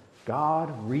Isaiah,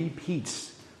 God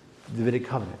repeats the Davidic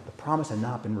covenant. The promise had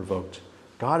not been revoked.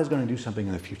 God is going to do something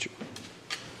in the future.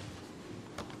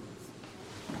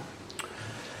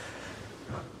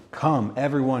 Come,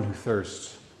 everyone who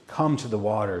thirsts, come to the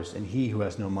waters, and he who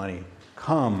has no money.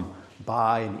 Come,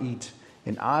 buy and eat,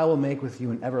 and I will make with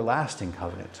you an everlasting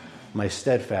covenant, my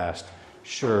steadfast,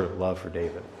 sure love for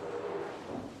David.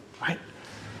 Right?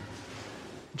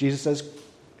 Jesus says,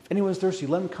 if anyone is thirsty,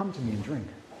 let him come to me and drink.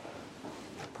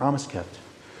 Promise kept.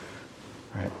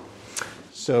 Right?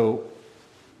 So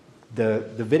the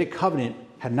Davidic covenant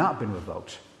had not been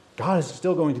revoked. God is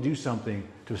still going to do something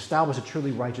to establish a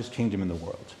truly righteous kingdom in the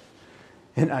world.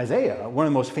 In Isaiah, one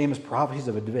of the most famous prophecies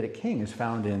of a Davidic king is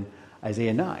found in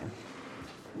Isaiah 9.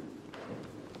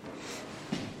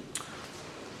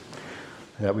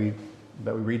 That we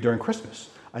read during Christmas.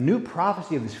 A new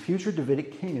prophecy of this future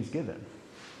Davidic king is given.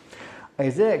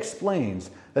 Isaiah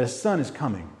explains that a son is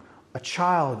coming. A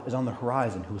child is on the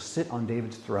horizon who will sit on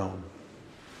David's throne.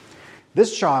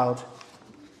 This child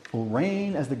will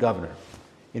reign as the governor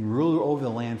and ruler over the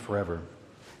land forever.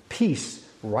 Peace,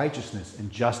 righteousness, and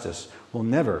justice will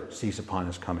never cease upon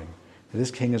his coming.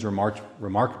 This king is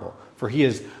remarkable, for he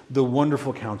is the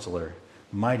wonderful counselor,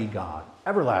 mighty God,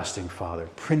 everlasting Father,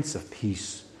 Prince of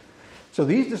Peace. So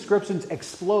these descriptions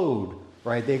explode,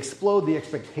 right? They explode the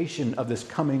expectation of this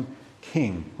coming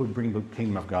king who would bring the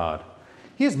kingdom of God.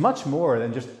 He is much more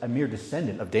than just a mere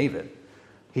descendant of David.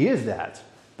 He is that.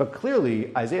 But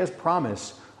clearly, Isaiah's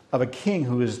promise of a king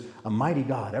who is a mighty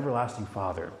God, everlasting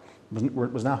Father,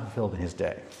 was not fulfilled in his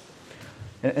day.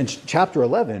 In chapter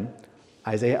 11,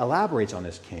 Isaiah elaborates on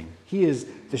this king. He is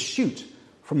the shoot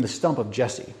from the stump of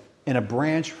Jesse and a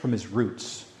branch from his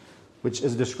roots, which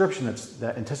is a description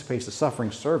that anticipates the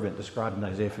suffering servant described in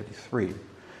Isaiah 53.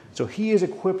 So he is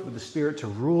equipped with the Spirit to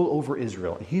rule over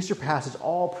Israel, and he surpasses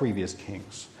all previous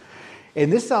kings.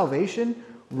 And this salvation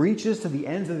reaches to the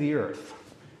ends of the earth.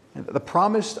 And the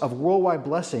promise of worldwide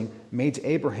blessing made to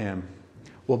Abraham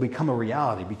will become a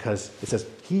reality because it says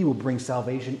he will bring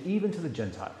salvation even to the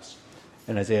Gentiles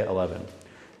in Isaiah 11.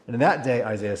 And in that day,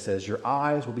 Isaiah says, your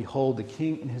eyes will behold the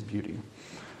king in his beauty.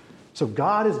 So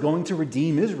God is going to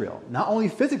redeem Israel, not only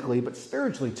physically, but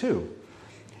spiritually too.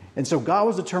 And so God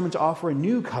was determined to offer a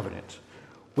new covenant,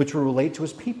 which would relate to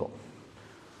his people,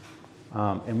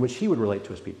 in which he would relate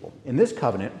to his people. And this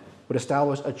covenant would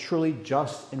establish a truly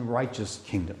just and righteous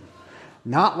kingdom,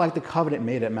 not like the covenant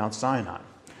made at Mount Sinai.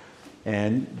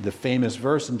 And the famous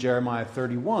verse in Jeremiah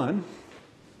 31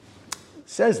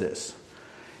 says this.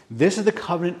 This is the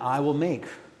covenant I will make,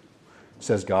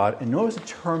 says God. And notice the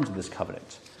terms of this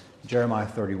covenant. Jeremiah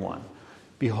 31.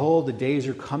 Behold, the days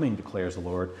are coming, declares the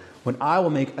Lord, when I will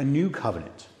make a new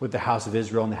covenant with the house of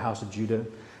Israel and the house of Judah,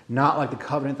 not like the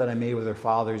covenant that I made with their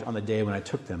fathers on the day when I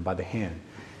took them by the hand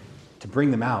to bring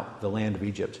them out of the land of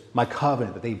Egypt. My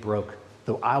covenant that they broke,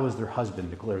 though I was their husband,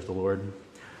 declares the Lord.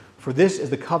 For this is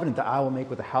the covenant that I will make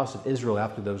with the house of Israel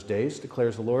after those days,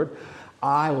 declares the Lord.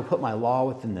 I will put my law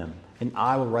within them, and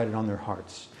I will write it on their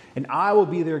hearts. And I will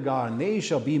be their God, and they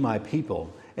shall be my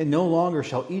people. And no longer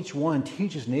shall each one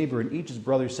teach his neighbor and each his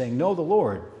brother, saying, know the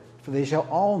Lord, for they shall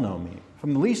all know me,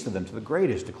 from the least of them to the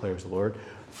greatest, declares the Lord.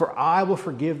 For I will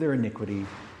forgive their iniquity,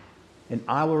 and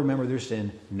I will remember their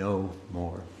sin no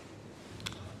more.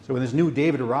 So when this new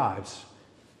David arrives,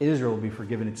 Israel will be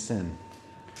forgiven its sin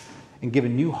and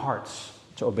given new hearts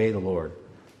to obey the Lord.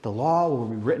 The law will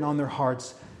be written on their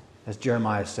hearts, as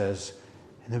Jeremiah says,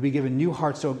 and they'll be given new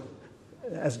hearts, so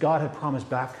as God had promised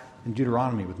back in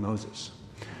Deuteronomy with Moses.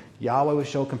 Yahweh will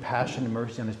show compassion and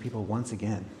mercy on his people once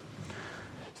again.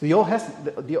 So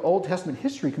the Old Testament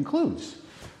history concludes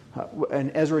in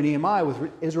Ezra and Nehemiah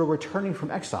with Israel returning from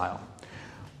exile.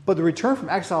 But the return from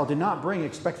exile did not bring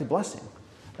expected blessing.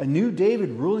 A new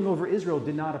David ruling over Israel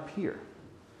did not appear.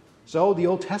 So the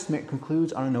Old Testament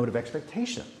concludes on a note of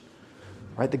expectation.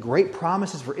 Right? The great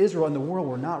promises for Israel and the world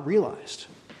were not realized.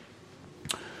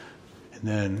 And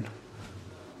then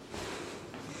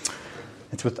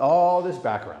it's with all this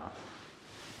background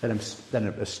that an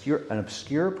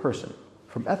obscure person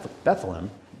from Bethlehem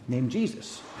named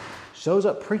Jesus shows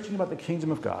up preaching about the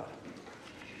kingdom of God.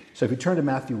 So if you turn to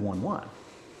Matthew 1:1,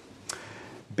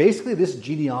 basically this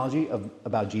genealogy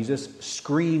about Jesus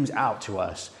screams out to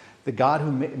us the God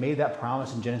who made that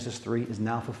promise in Genesis 3 is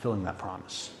now fulfilling that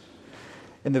promise.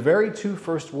 In the very two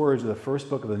first words of the first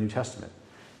book of the New Testament,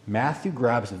 Matthew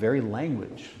grabs the very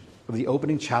language of the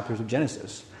opening chapters of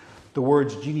Genesis. The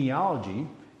words genealogy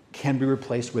can be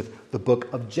replaced with the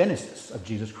book of Genesis of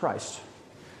Jesus Christ.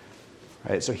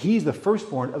 Right? So he's the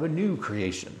firstborn of a new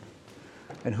creation.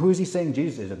 And who is he saying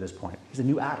Jesus is at this point? He's a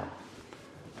new Adam.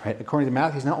 Right? According to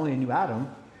Matthew, he's not only a new Adam,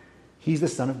 he's the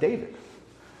son of David.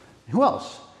 Who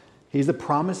else? He's the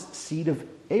promised seed of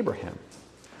Abraham.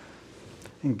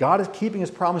 And God is keeping his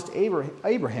promise to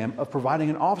Abraham of providing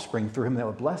an offspring through him that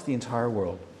would bless the entire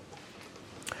world.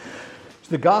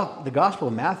 So the Gospel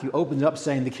of Matthew opens up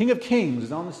saying, the King of Kings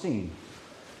is on the scene.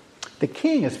 The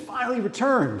king has finally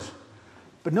returned,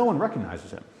 but no one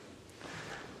recognizes him.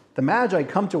 The Magi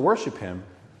come to worship him,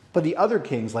 but the other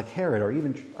kings like Herod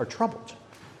are troubled.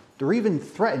 They're even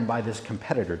threatened by this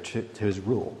competitor to his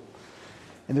rule.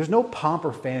 And there's no pomp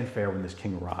or fanfare when this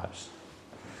king arrives.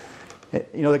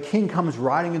 You know, the king comes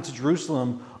riding into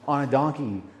Jerusalem on a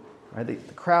donkey. Right?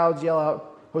 The crowds yell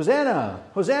out, Hosanna,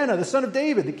 Hosanna, the son of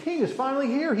David. The king is finally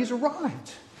here. He's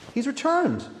arrived. He's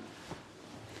returned.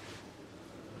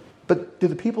 But do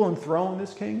the people enthrone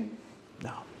this king?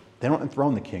 No, they don't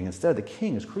enthrone the king. Instead, the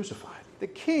king is crucified. The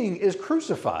king is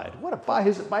crucified. What? By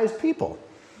his people.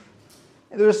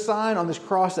 And there's a sign on this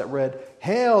cross that read,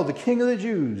 Hail, the King of the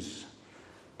Jews.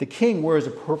 The king wears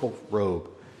a purple robe.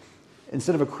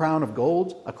 Instead of a crown of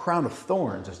gold, a crown of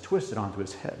thorns is twisted onto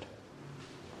his head.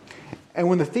 And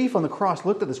when the thief on the cross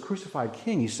looked at this crucified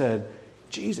king, he said,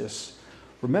 Jesus,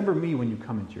 remember me when you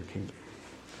come into your kingdom.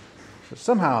 So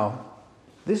somehow,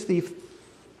 this thief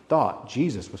thought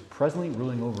Jesus was presently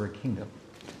ruling over a kingdom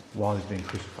while he's being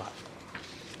crucified.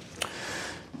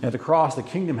 And at the cross, the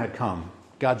kingdom had come.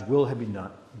 God's will had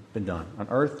been done on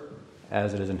earth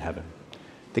as it is in heaven.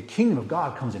 The kingdom of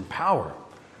God comes in power.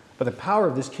 But the power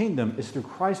of this kingdom is through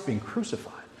Christ being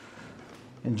crucified.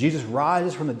 And Jesus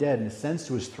rises from the dead and ascends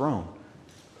to his throne.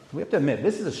 We have to admit,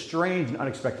 this is a strange and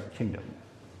unexpected kingdom.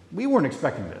 We weren't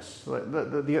expecting this.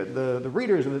 The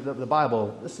readers of the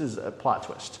Bible, this is a plot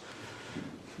twist.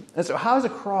 And so how does the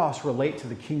cross relate to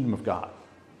the kingdom of God?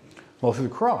 Well, through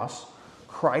the cross,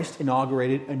 Christ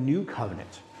inaugurated a new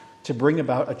covenant to bring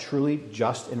about a truly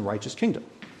just and righteous kingdom.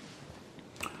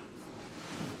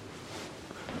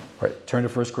 All right, turn to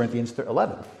 1 Corinthians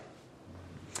 11.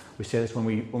 We say this when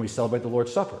we celebrate the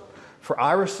Lord's Supper. For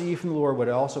I received from the Lord what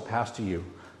I also passed to you.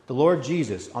 The Lord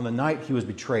Jesus, on the night he was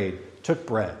betrayed, took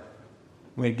bread.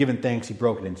 When he had given thanks, he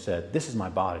broke it and said, This is my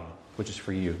body, which is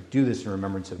for you. Do this in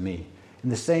remembrance of me. In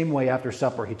the same way, after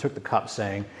supper, he took the cup,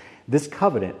 saying, This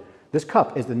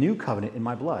cup is the new covenant in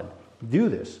my blood. Do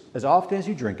this as often as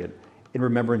you drink it in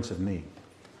remembrance of me.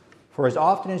 For as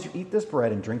often as you eat this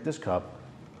bread and drink this cup,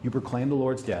 you proclaim the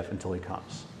Lord's death until he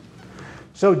comes.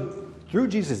 So through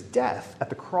Jesus' death at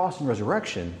the cross and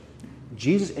resurrection,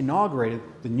 Jesus inaugurated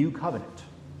the new covenant.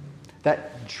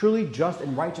 That truly just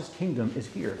and righteous kingdom is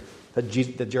here that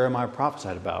Jeremiah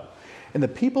prophesied about. And the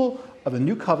people of the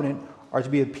new covenant are to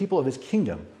be the people of his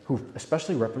kingdom, who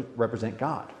especially represent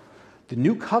God. The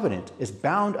new covenant is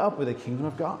bound up with the kingdom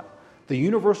of God. The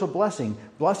universal blessing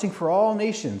for all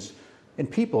nations and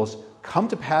peoples, come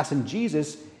to pass in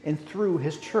Jesus and through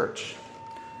his church.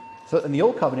 So in the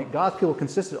Old Covenant, God's people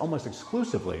consisted almost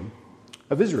exclusively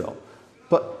of Israel.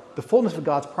 But the fullness of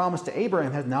God's promise to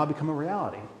Abraham has now become a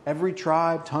reality. Every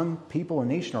tribe, tongue, people, and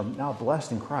nation are now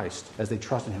blessed in Christ as they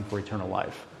trust in him for eternal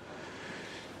life.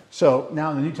 So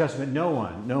now in the New Testament, no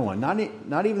one,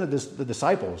 not even the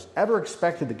disciples, ever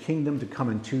expected the kingdom to come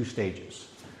in two stages.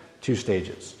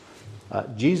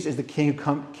 Jesus is the king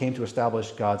who came to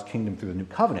establish God's kingdom through the new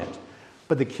covenant,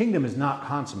 but the kingdom is not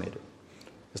consummated.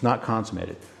 It's not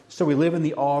consummated. So we live in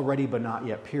the already but not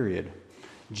yet period.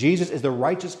 Jesus is the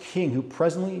righteous king who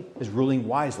presently is ruling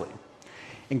wisely.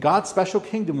 And God's special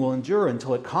kingdom will endure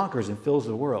until it conquers and fills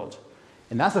the world.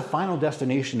 And that's the final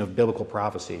destination of biblical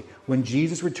prophecy, when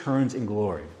Jesus returns in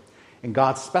glory. And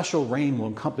God's special reign will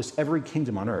encompass every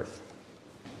kingdom on earth.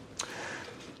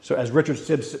 So as Richard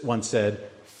Sibbes once said,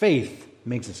 faith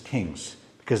makes us kings,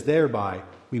 because thereby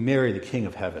we marry the King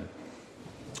of heaven.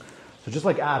 So just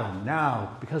like Adam,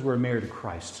 now, because we're married to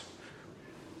Christ,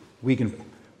 we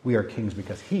are kings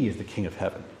because he is the King of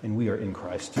heaven, and we are in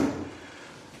Christ.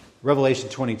 Revelation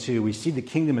 22, we see the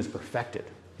kingdom is perfected.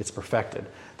 It's perfected.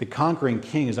 The conquering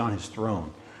king is on his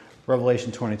throne.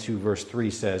 Revelation 22, verse 3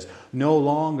 says, "No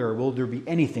longer will there be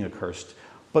anything accursed,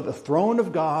 but the throne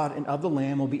of God and of the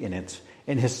Lamb will be in it,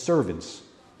 and his servants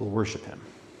will worship him."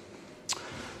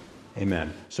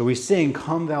 Amen. So we sing,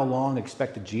 "Come thou long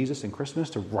expected Jesus" in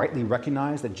Christmas to rightly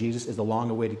recognize that Jesus is the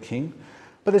long-awaited King.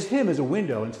 But this hymn is a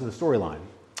window into the storyline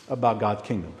about God's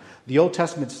kingdom. The Old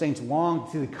Testament saints longed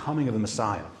to see the coming of the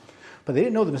Messiah, but they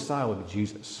didn't know the Messiah would be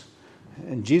Jesus.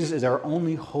 And Jesus is our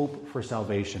only hope for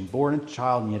salvation, born a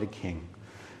child and yet a king.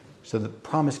 So the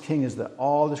promised king is that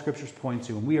all the scriptures point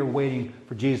to, and we are waiting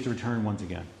for Jesus to return once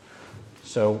again.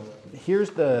 So here's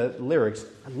the lyrics.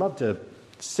 I'd love to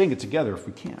sing it together if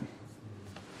we can.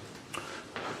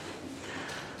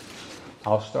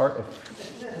 I'll start.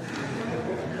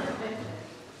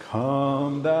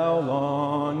 Come thou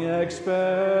long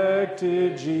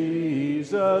expected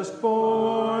Jesus,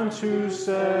 born to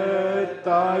set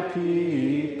thy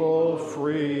people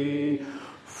free.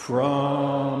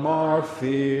 From our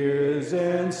fears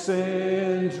and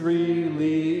sins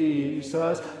release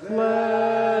us.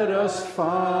 Let us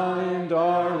find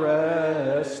our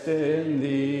rest in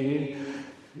thee.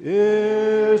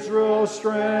 Israel's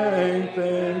strength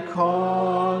and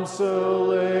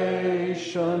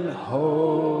consolation,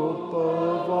 hope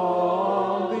of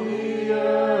all the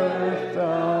earth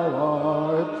thou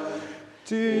art,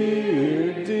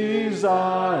 dear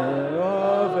desire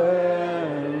of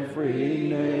every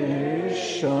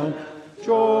nation,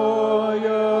 joy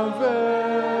of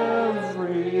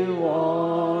every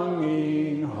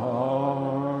longing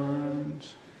heart.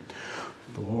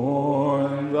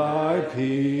 Born thy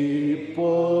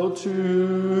people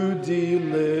to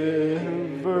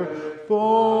deliver,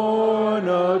 born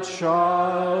a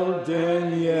child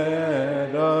and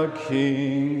yet a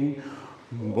king,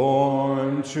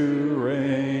 born to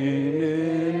reign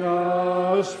in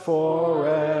us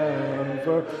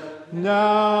forever.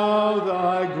 Now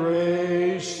thy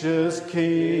gracious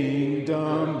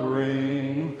kingdom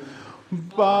bring,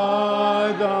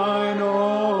 by thine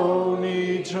own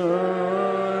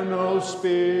eternal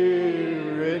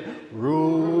Spirit,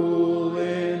 rule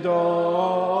in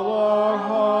all our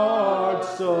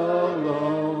hearts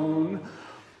alone.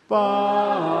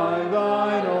 By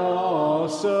thine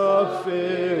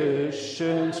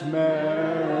all-sufficient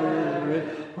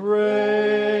merit,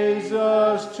 raise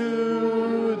us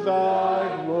to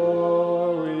thy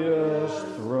glorious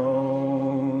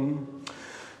throne.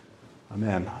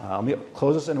 Amen. Let me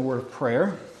close us in a word of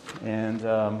prayer, and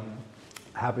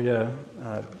happy to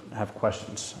have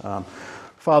questions.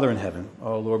 Father in heaven,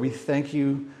 oh Lord, we thank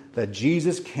you that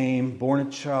Jesus came, born a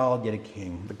child, yet a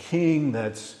king. The king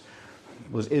that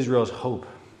was Israel's hope.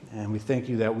 And we thank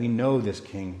you that we know this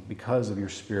king because of your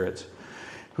Spirit,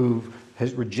 who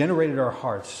has regenerated our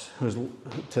hearts, who is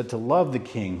to love the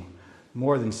king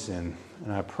more than sin.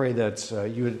 And I pray that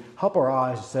you would help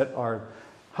us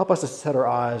to set our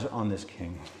eyes on this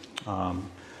king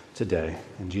today.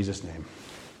 In Jesus' name,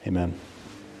 amen.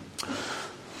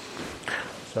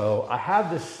 So I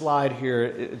have this slide here.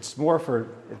 This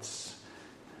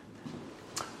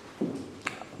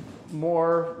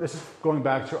is going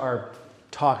back to our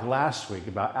talk last week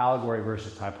about allegory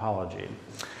versus typology.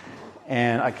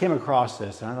 And I came across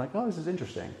this, and I'm like, oh, this is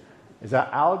interesting. Is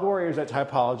that allegory or is that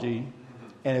typology?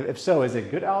 And if so, is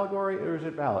it good allegory or is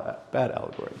it bad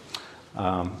allegory?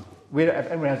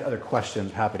 If anyone has other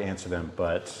questions, happy to answer them,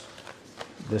 but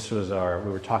we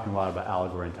were talking a lot about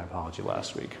allegory and typology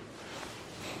last week.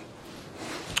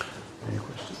 Any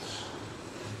questions?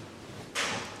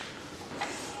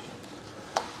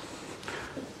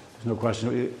 There's no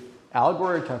question.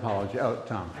 Allegory or typology? Oh,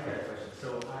 Tom. I got a question.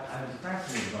 So I was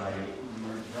fascinated by your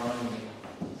drawing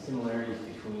similarities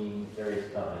between various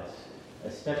covenants,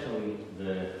 especially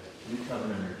the new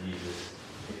covenant under Jesus,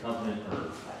 the covenant, or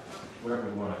whatever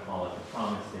we want to call it, the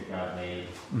promise that God made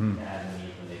to Adam and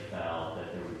Eve when they fell,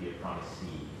 that there would be a promised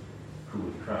seed who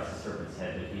would crush the serpent's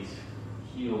head, that his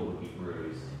heel would be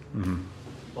bruised. Mm-hmm.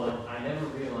 But I never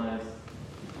realized,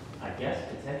 I guess,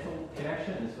 potential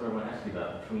connection, and this is what I want to ask you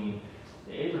about, between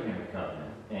the Abrahamic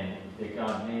covenant and that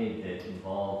God made that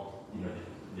involved,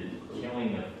 the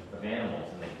killing of animals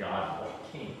and that God was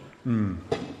king.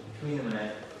 Between them,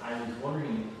 and I was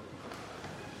wondering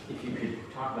if you could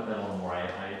talk about that a little more.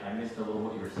 I missed a little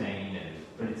what you were saying,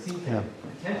 but it seems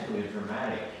potentially a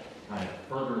dramatic kind of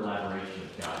further elaboration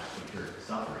of God's future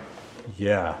suffering.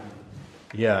 Yeah,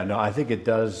 no, I think it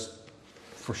does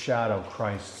foreshadow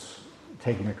Christ's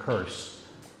taking a curse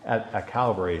at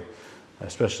Calvary,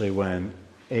 especially when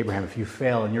Abraham, if you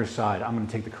fail on your side, I'm going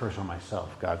to take the curse on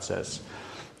myself, God says.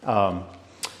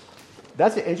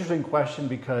 That's an interesting question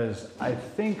because I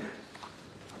think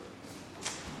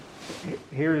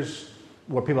here's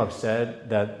what people have said,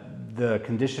 that the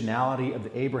conditionality of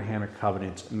the Abrahamic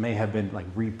covenant may have been like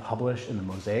republished in the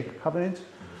Mosaic covenant.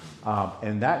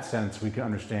 In that sense, we can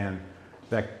understand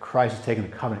that Christ has taken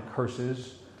the covenant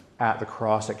curses at the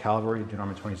cross at Calvary,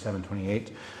 Deuteronomy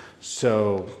 27:28.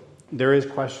 So there is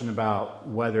question about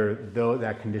whether, though,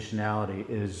 that conditionality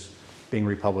is being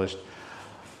republished.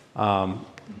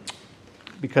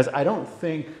 Because I don't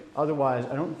think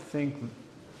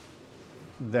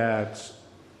that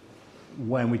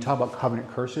when we talk about covenant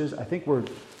curses, I think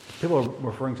people are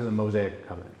referring to the Mosaic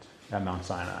covenant at Mount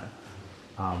Sinai.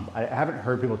 I haven't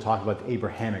heard people talk about the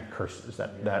Abrahamic curses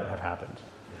that have happened.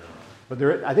 But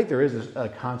I think there is a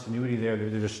continuity there.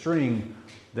 There's a string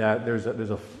that there's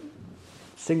a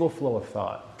single flow of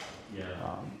thought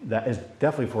that is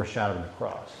definitely foreshadowing the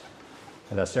cross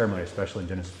and that ceremony, especially in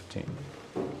Genesis 15.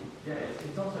 Yeah,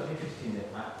 it's also interesting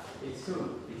that it's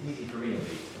easy for me at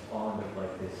least to fall into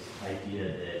like this idea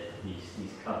that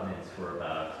these covenants were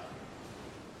about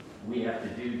we have to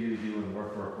do and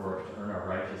work to earn our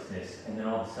righteousness, and then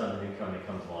all of a sudden the new covenant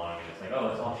comes along and it's like, oh,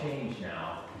 it's all changed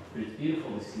now. But it's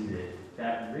beautiful to see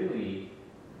that really,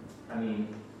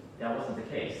 that wasn't the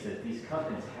case. That these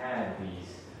covenants had these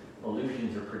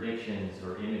allusions or predictions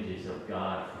or images of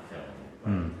God fulfilling.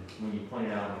 Like when you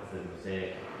pointed out with the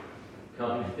Mosaic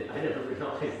covenant, I never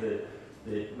realized that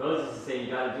Moses is saying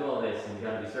you got to do all this and you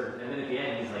got to be servant, and then at the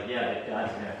end he's like, yeah, but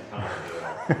God's gonna have to come and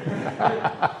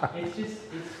do it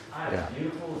all. It's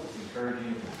beautiful, it's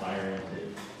encouraging, it's inspiring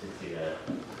to see that.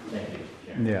 Thank you,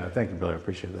 Sharon. Yeah, thank you, Billy. I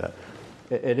appreciate that.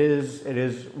 It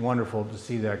is wonderful to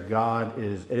see that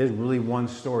it is really one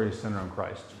story centered on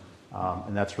Christ,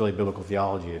 and that's really biblical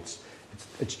theology.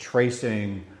 It's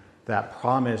tracing that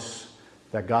promise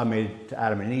that God made to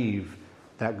Adam and Eve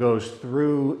that goes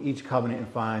through each covenant and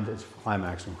finds its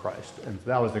climax in Christ. And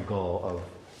that was the goal of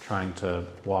trying to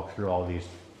walk through all these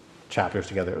chapters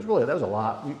together. That was a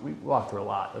lot. We walked through a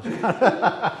lot.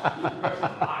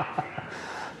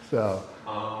 So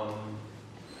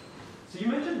you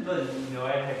mentioned the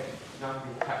Noahic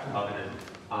covenant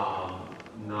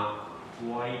not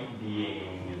quite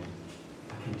being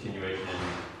a continuation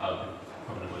of the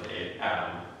covenant with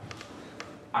Adam.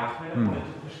 I kind of wanted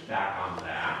to push back on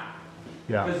that.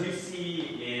 Yeah. Because you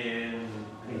see in,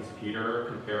 I think it's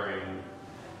Peter,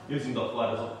 using the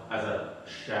flood as a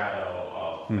shadow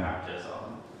of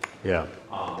baptism. Yeah.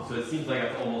 So it seems like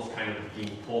it's almost kind of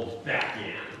being pulled back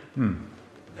in.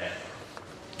 There.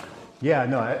 Yeah,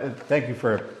 no, thank you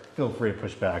feel free to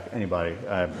push back anybody.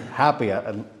 I'm happy,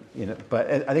 but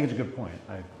I think it's a good point.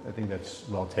 I think that's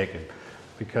well taken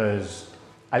because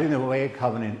I think the Noahic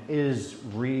covenant is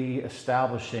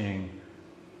re-establishing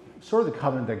sort of the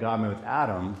covenant that God made with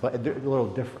Adam, but a little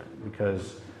different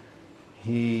because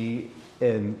in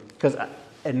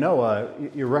Noah,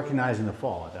 you're recognizing the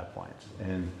fall at that point.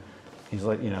 And he's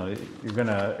like, you're going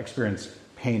to experience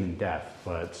pain and death,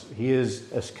 but he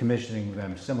is commissioning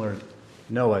them similar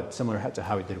to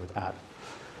how he did with Adam.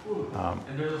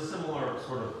 And there's a similar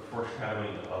sort of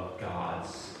foreshadowing of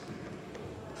God's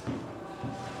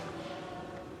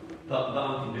the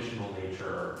unconditional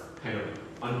nature kind of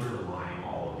underlying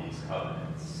all of these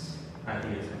covenants. I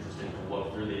think it's interesting to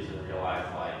look through these and realize,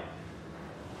 like,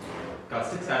 God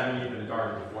sticks Adam and Eve in the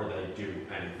garden before they do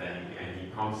anything, and he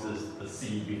promises the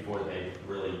seed before they've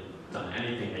really done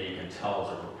anything that you can tell is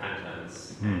a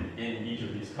repentance. In each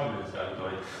of these covenants, God is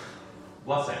going,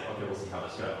 blessing, okay, we'll see how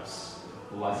this goes.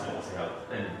 Blessing, we'll see how,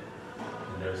 and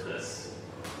there's this.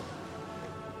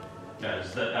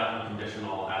 There's that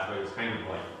unconditional aspect is kind of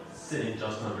like sitting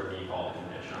just underneath all the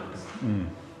conditions. And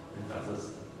God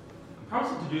says, I'm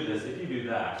promising to do this if you do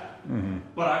that.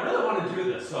 But I really want to do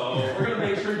this, so we're going to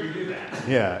make sure you do that.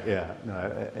 Yeah.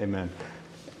 No, amen.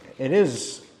 It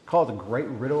is called the great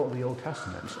riddle of the Old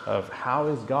Testament of how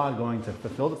is God going to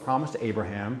fulfill the promise to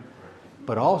Abraham,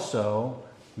 but also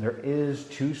there is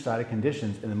two-sided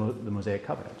conditions in the Mosaic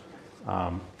covenant.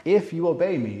 If you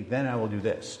obey me, then I will do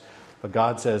this. But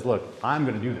God says, look, I'm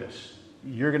going to do this.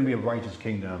 You're going to be a righteous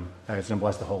kingdom that's going to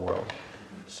bless the whole world.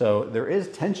 So there is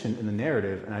tension in the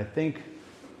narrative, and I think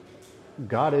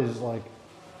God is like,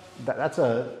 that's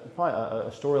probably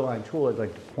a storyline tool that's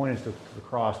like to point us to the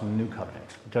cross and the new covenant.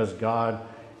 Because God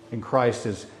in Christ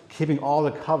is keeping all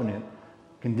the covenant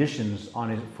conditions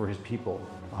for his people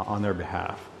on their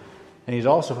behalf. And he's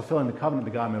also fulfilling the covenant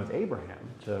that God made with Abraham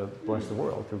to bless the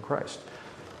world through Christ.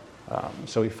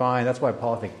 So we find, that's why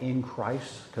Paul think in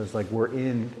Christ, because like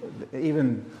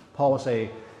even Paul will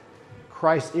say,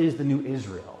 Christ is the new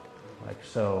Israel. Like,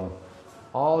 so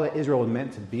all that Israel was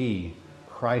meant to be,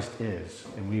 Christ is,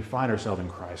 and we find ourselves in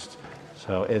Christ.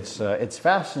 So it's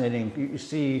fascinating. You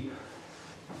see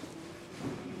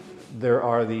there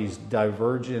are these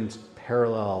divergent,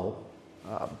 parallel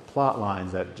plot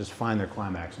lines that just find their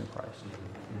climax in Christ.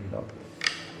 So.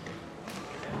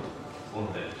 One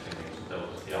of the interesting things with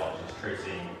those theologies is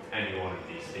tracing any one of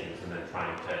these themes and then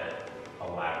trying to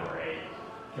elaborate.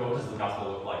 What does the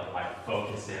gospel look like if I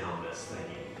focus in on this thing?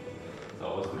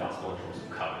 So what is the gospel in terms of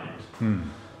covenant?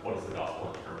 What is the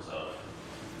gospel in terms of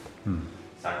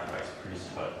sacrifice,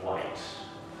 priesthood, light?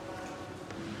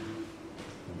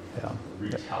 Yeah.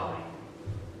 Retelling.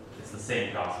 It's the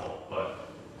same gospel, but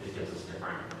it gives us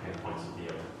different points of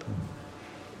view.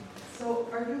 So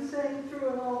are you saying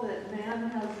through it all that man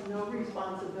has no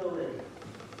responsibility?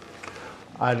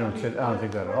 I don't think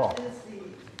that at all. What is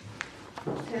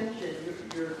the tension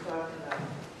you're talking about?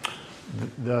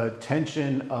 The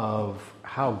tension of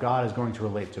how God is going to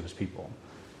relate to his people.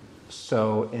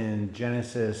 So in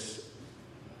Genesis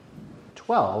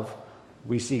 12,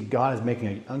 we see God is making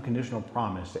an unconditional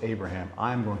promise to Abraham,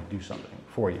 I'm going to do something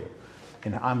for you.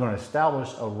 And I'm going to establish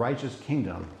a righteous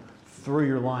kingdom through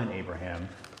your line, Abraham.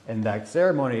 And that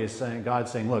ceremony is saying, God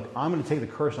saying, look, I'm going to take the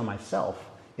curse on myself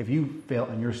if you fail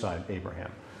on your side,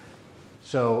 Abraham.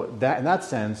 So that, in that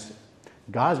sense,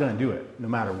 God's going to do it no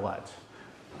matter what.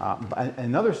 But in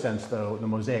another sense, though, the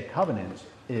Mosaic covenant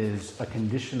is a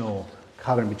conditional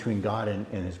covenant between God and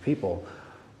his people.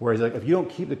 Whereas like, if you don't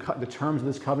keep the terms of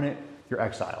this covenant, you're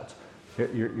exiled.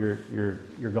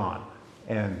 You're gone.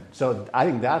 And so I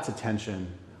think that's a tension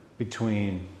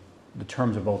between the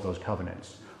terms of both those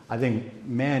covenants. I think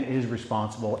man is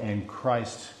responsible and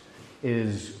Christ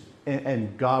is,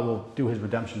 and God will do his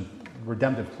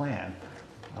redemptive plan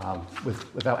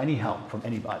without any help from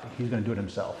anybody. He's going to do it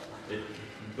himself.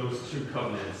 Those two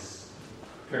covenants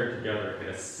paired together kind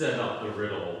of set up the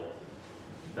riddle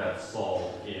that's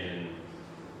solved in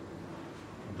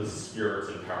the Spirit's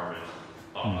empowerment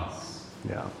of us.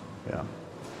 Yeah.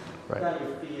 Right. That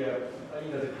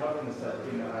with the covenants that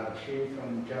have changed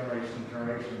from generation to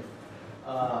generation,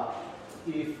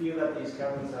 do you feel that these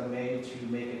covenants are made to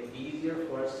make it easier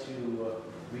for us to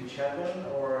reach heaven,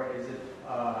 or is it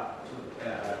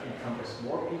to encompass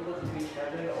more people to reach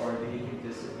heaven, or do you think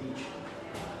this each?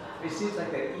 It seems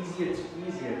like they're easier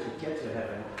to get to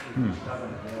heaven with each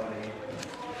covenant. You know what I mean?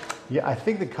 Yeah, I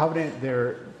think the covenant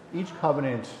each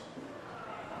covenant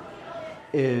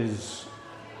is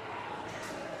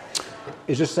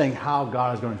just saying how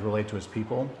God is going to relate to his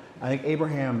people. I think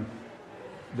Abraham,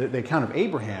 the account of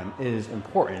Abraham is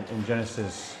important in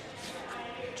Genesis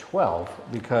 12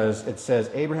 because it says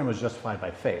Abraham was justified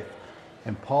by faith.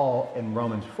 And Paul in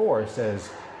Romans 4 says,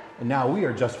 and now we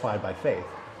are justified by faith.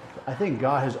 I think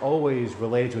God has always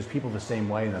related to his people the same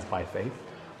way, and that's by faith.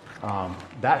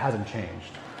 That hasn't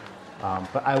changed.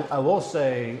 But I will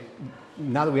say,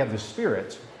 now that we have the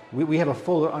Spirit, we have a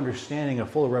fuller understanding, a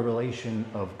fuller revelation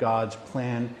of God's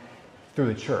plan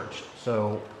through the church.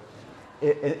 So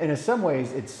in some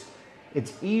ways,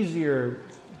 it's easier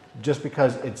just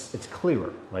because it's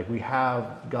clearer. Like we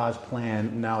have God's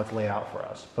plan, now it's laid out for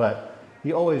us. But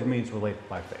he always means relate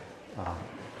by faith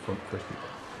for his people.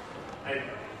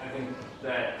 I think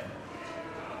that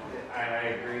I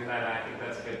agree with that. I think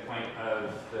that's a good point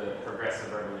of the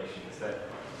progressive revelation. Is that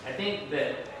I think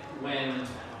that when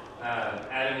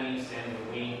Adam and Eve sinned,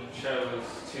 we chose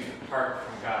to depart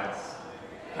from God's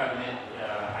covenant.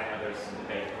 I know there's some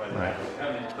debate whether that was a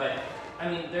covenant, but I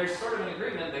mean, there's sort of an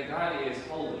agreement that God is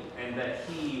holy and that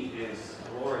He is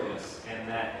glorious, and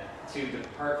that to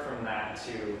depart from that,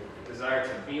 to desire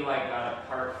to be like God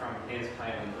apart from His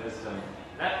plan and wisdom,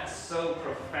 that so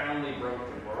profoundly broke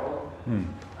the world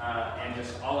and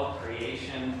just all of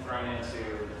creation thrown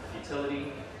into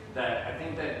futility that I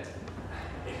think that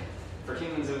for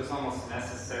humans it was almost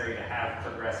necessary to have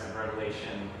progressive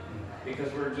revelation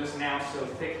because we're just now so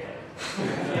thick-headed.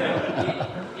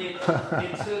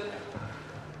 It took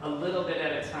a little bit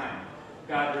at a time,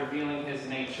 God revealing His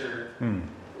nature,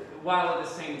 while at the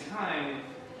same time,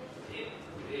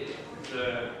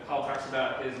 Paul talks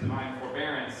about His divine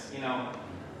forbearance.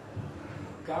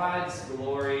 God's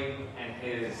glory and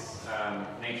His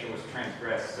nature was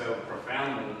transgressed so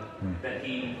profoundly that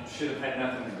He should have had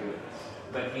nothing to do with this.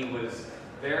 But He was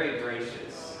very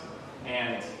gracious,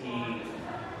 and He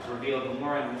revealed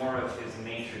more and more of His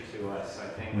nature to us, I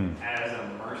think, as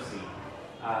a mercy.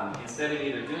 Instead of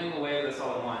either doing away with us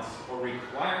all at once or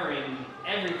requiring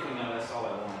everything of us all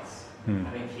at once, I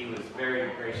think He was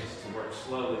very gracious to work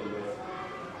slowly with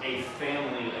a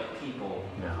family of people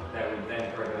that would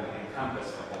then grow to encompass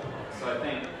the whole world. So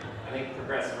I think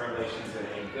progressive revelation is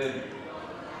a good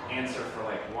answer for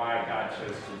why God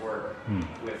chose to work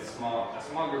with a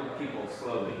small group of people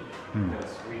slowly,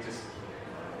 because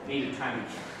needed time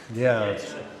to Yeah,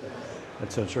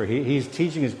 that's so true. He's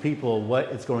teaching his people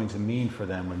what it's going to mean for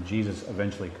them when Jesus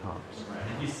eventually comes. Right.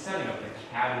 And he's setting up the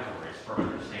categories for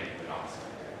understanding the gospel.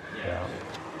 Yeah.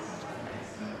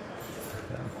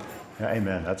 Yeah,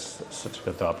 amen. That's such a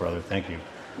good thought, brother. Thank you.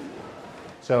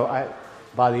 So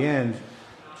by the end,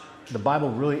 the Bible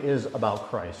really is about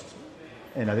Christ.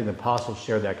 And I think the apostles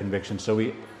shared that conviction. So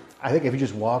I think if you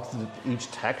just walk through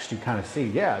each text, you kind of see,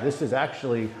 yeah, this is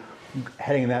actually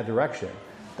heading in that direction.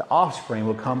 The offspring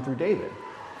will come through David.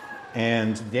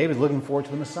 And David's looking forward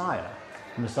to the Messiah.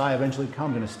 The Messiah eventually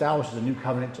comes and establishes a new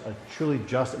covenant, a truly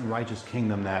just and righteous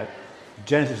kingdom that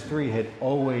Genesis 3 had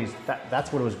always,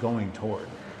 that's what it was going toward.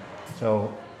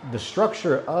 So the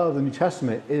structure of the New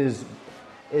Testament is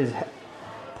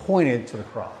pointed to the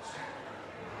cross.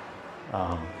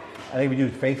 I think if we do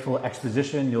faithful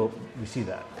exposition, we see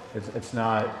that. It's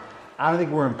not, I don't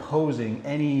think we're imposing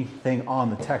anything on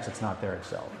the text that's not there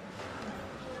itself.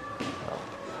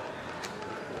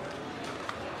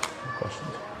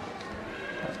 Questions?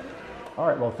 All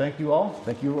right, well, thank you all.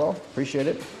 Thank you all. Appreciate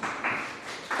it.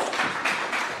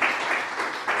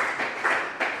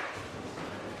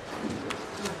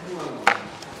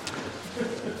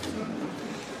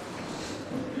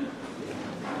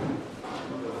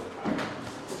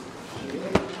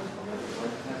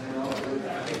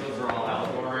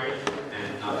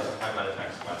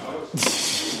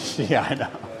 Yeah, I know.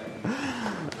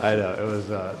 I know. It was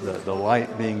the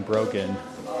light being broken.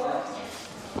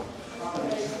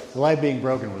 The light being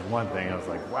broken was one thing. I was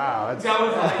like, wow, that's... That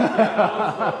was like,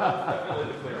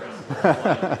 definitely the clearest.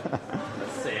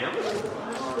 Sam?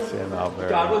 Sam Albert.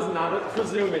 God was not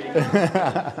presuming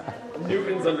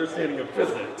Newton's understanding of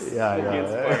physics. Yeah, I know. He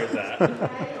inspired that.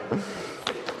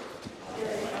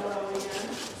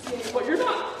 But you're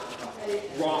not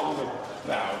wrong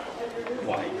about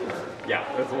light.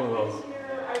 Yeah, it's one of those.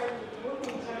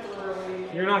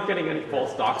 You're not getting any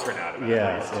false doctrine out of it.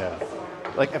 Yeah, yeah.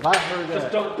 Like if I heard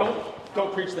that... Just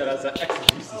don't preach that as an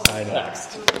exegesis of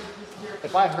text.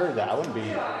 If I heard that, I wouldn't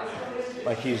be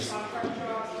like he's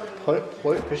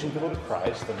pushing people to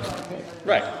Christ and okay,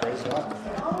 Right. praise God.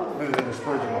 And then the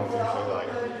Spurgeon one was actually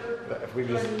like, if we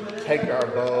just take our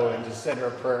bow and just send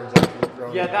our prayers up to the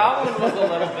throne. Yeah, that one was a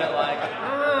little bit like,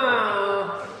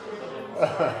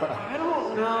 I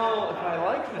don't know if I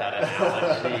like that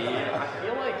analogy. I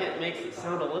feel like it makes it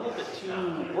sound a little bit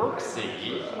too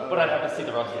worksy, but I'd have to see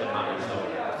the rest of the comments.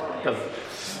 Because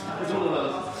it's one of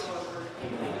those.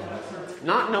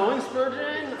 Not knowing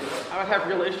Spurgeon, I would have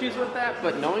real issues with that,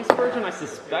 but knowing Spurgeon, I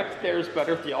suspect there's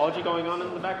better theology going on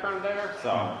in the background there,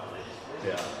 so.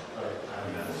 Yeah.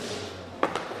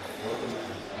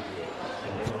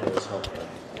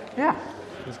 Yeah,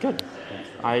 it's good.